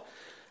well.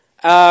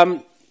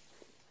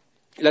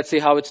 Let's see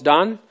how it's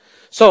done.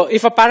 So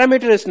if a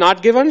parameter is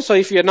not given, so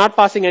if you're not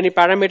passing any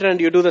parameter and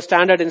you do the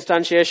standard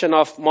instantiation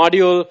of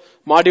module,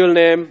 module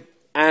name,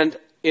 and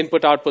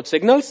input-output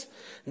signals,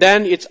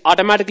 then it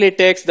automatically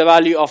takes the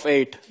value of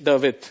 8, the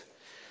width.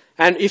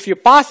 And if you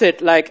pass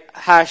it like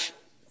hash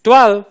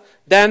 12,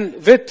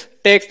 then width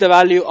takes the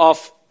value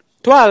of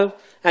 12,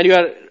 and you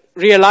are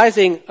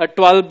realizing a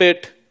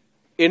 12-bit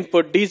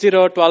input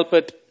D0,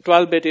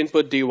 12-bit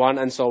input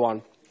D1, and so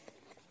on.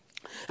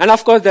 And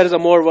of course, there is a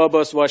more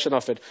verbose version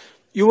of it.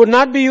 You would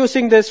not be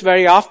using this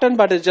very often,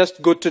 but it's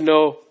just good to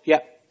know.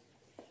 Yeah.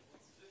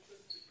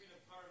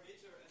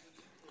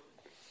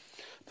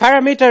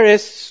 Parameter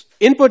is,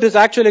 input is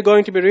actually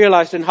going to be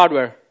realized in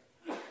hardware.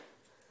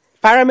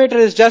 Parameter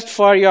is just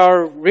for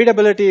your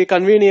readability,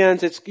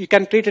 convenience. You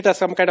can treat it as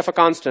some kind of a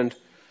constant.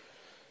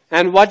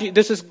 And what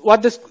is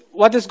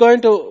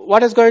going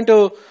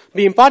to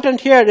be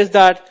important here is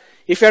that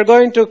if you're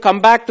going to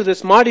come back to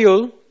this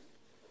module,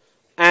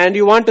 and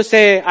you want to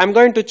say, I'm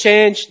going to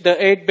change the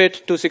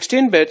 8-bit to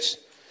 16 bits,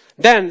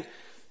 then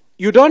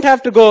you don't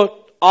have to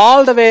go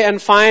all the way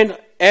and find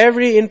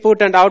every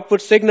input and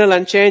output signal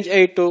and change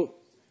 8 to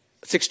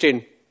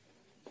 16.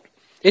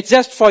 It's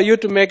just for you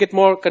to make it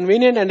more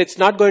convenient, and it's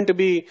going to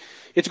be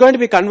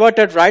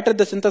converted right at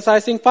the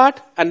synthesizing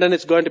part, and then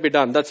it's going to be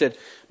done. That's it.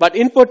 But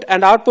input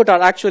and output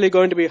are actually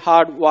going to be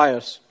hard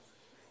wires.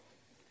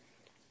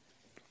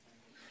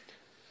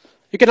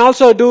 You can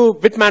also do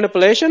bit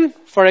manipulation.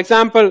 For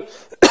example,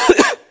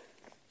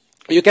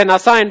 you can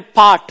assign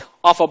part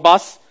of a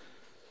bus.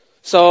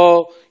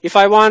 So if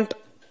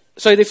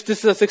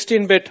this is a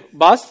 16-bit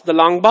bus, the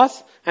long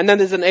bus, and then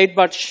there's an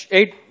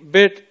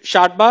 8-bit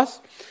short bus,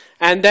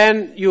 and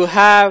then you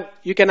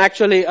can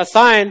actually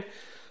assign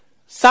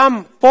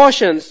some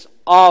portions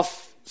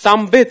of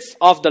some bits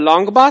of the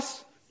long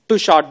bus to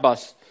short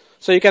bus.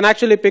 So you can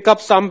actually pick up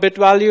some bit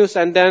values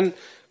and then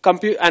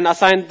compute and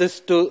assign this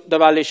to the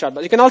value short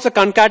bus. You can also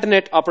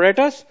concatenate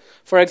operators.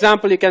 For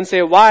example, you can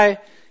say Y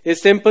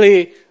is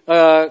simply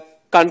a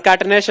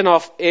concatenation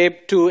of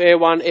A2,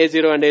 A1,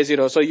 A0, and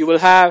A0. So you will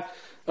have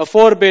a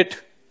 4-bit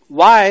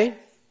Y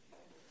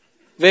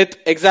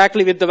with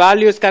the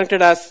values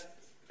connected as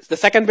the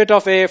second bit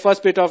of A,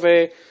 first bit of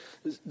A,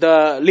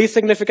 the least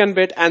significant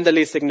bit, and the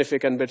least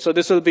significant bit. So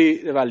this will be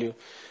the value.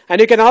 And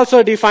you can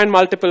also define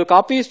multiple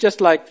copies,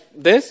 just like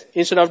this.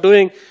 Instead of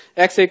doing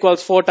X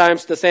equals 4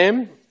 times the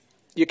same,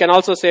 you can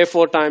also say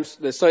 4 times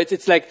this. So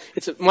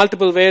it's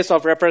multiple ways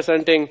of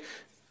representing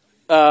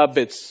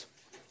bits.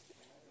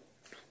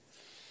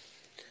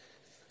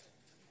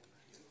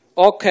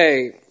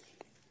 Okay.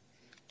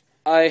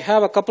 I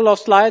have a couple of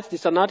slides.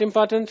 These are not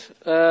important.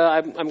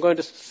 I'm going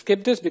to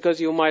skip this because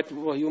you might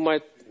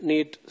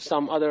need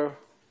some other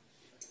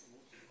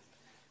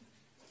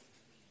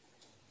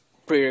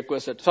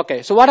prerequisites.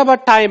 Okay, so what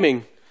about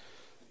timing?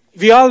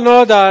 We all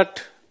know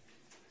that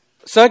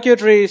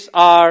circuitries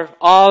are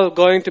all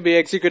going to be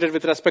executed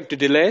with respect to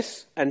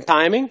delays and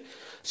timing.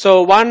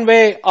 So one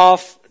way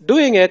of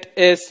doing it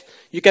is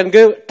you can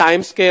give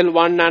time scale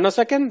 1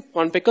 nanosecond,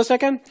 1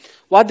 picosecond.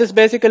 What this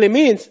basically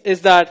means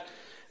is that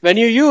when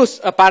you use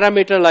a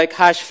parameter like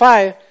hash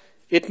 5,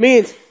 it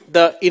means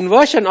the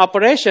inversion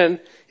operation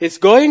is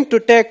going to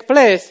take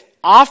place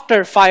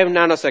after 5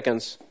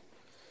 nanoseconds.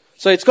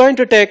 So it's going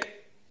to take,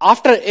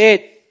 after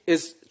 8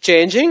 is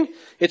changing,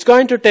 it's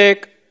going to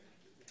take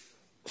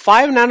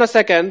 5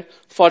 nanoseconds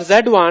for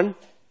Z1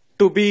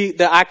 to be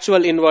the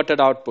actual inverted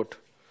output.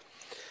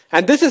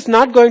 And this is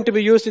not going to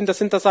be used in the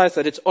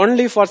synthesizer. It's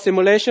only for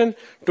simulation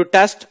to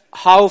test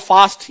how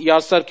fast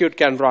your circuit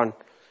can run.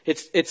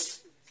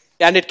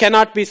 And it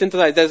cannot be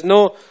synthesized. It's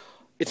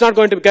not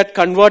going to get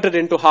converted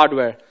into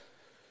hardware.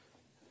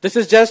 This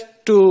is just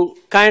to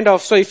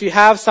so if you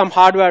have some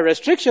hardware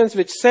restrictions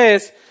which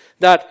says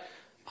that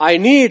I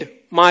need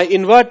my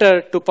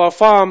inverter to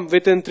perform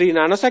within 3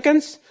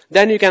 nanoseconds,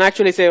 then you can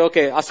actually say,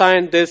 okay,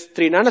 assign this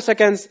 3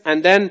 nanoseconds,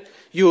 and then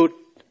you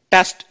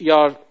test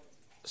your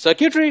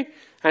circuitry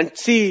and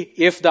see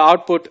if the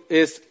output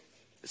is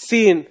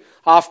seen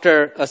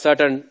after a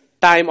certain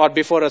time or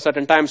before a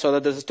certain time so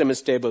that the system is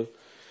stable.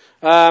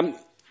 And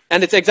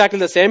it's exactly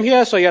the same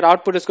here, so your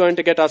output is going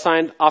to get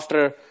assigned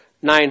after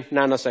 9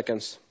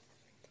 nanoseconds.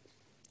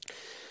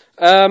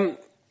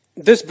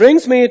 This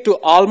brings me to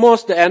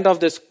almost the end of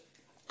this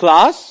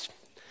class.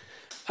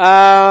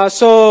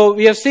 So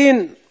we have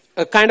seen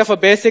a kind of a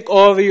basic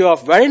overview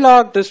of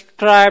Verilog,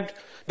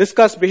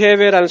 discussed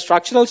behavioral and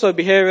structural. So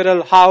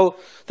behavioral, how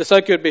the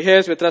circuit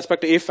behaves with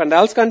respect to if and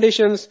else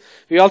conditions.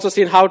 We also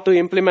seen how to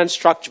implement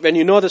structure, when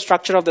you know the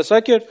structure of the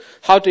circuit,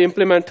 how to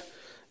implement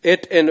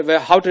it in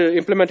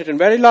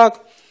Verilog.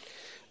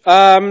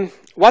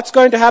 What's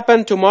going to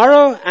happen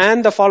tomorrow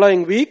and the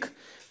following week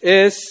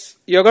is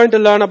you're going to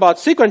learn about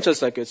sequential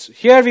circuits.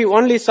 Here we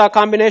only saw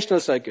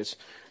combinational circuits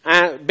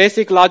and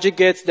basic logic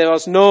gates. There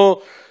was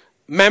no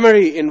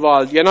memory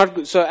involved.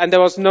 And there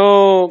was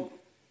no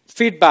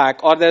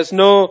feedback, or there's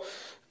no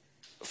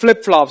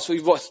flip-flops.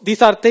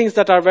 These are things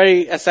that are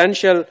very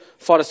essential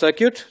for a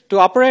circuit to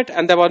operate,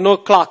 and there were no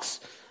clocks.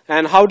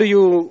 And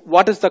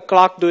what is the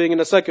clock doing in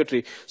a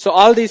circuitry? So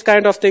all these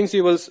kind of things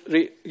you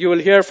will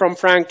hear from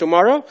Frank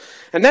tomorrow.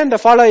 And then the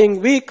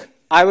following week,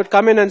 I would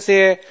come in and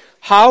say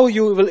how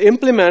you will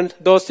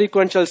implement those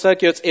sequential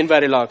circuits in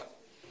Verilog.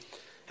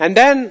 And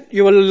then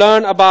you will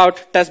learn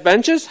about test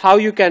benches, how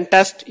you can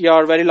test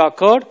your Verilog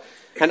code.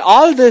 And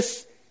all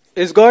this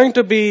is going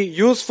to be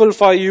useful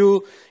for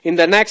you in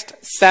the next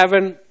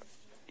 7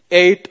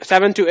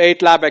 to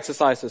 8 lab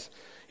exercises,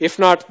 if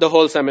not the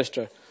whole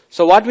semester.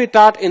 So what we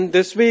taught in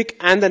this week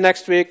and the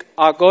next week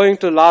are going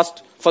to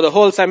last for the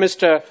whole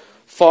semester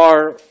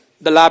for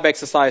the lab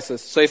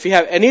exercises. So if you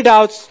have any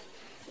doubts,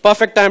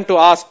 perfect time to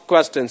ask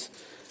questions.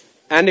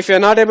 And if you're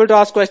not able to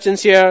ask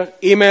questions here,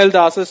 email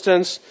the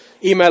assistants,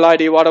 email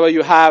ID, whatever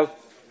you have,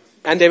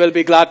 and they will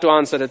be glad to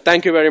answer it.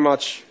 Thank you very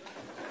much.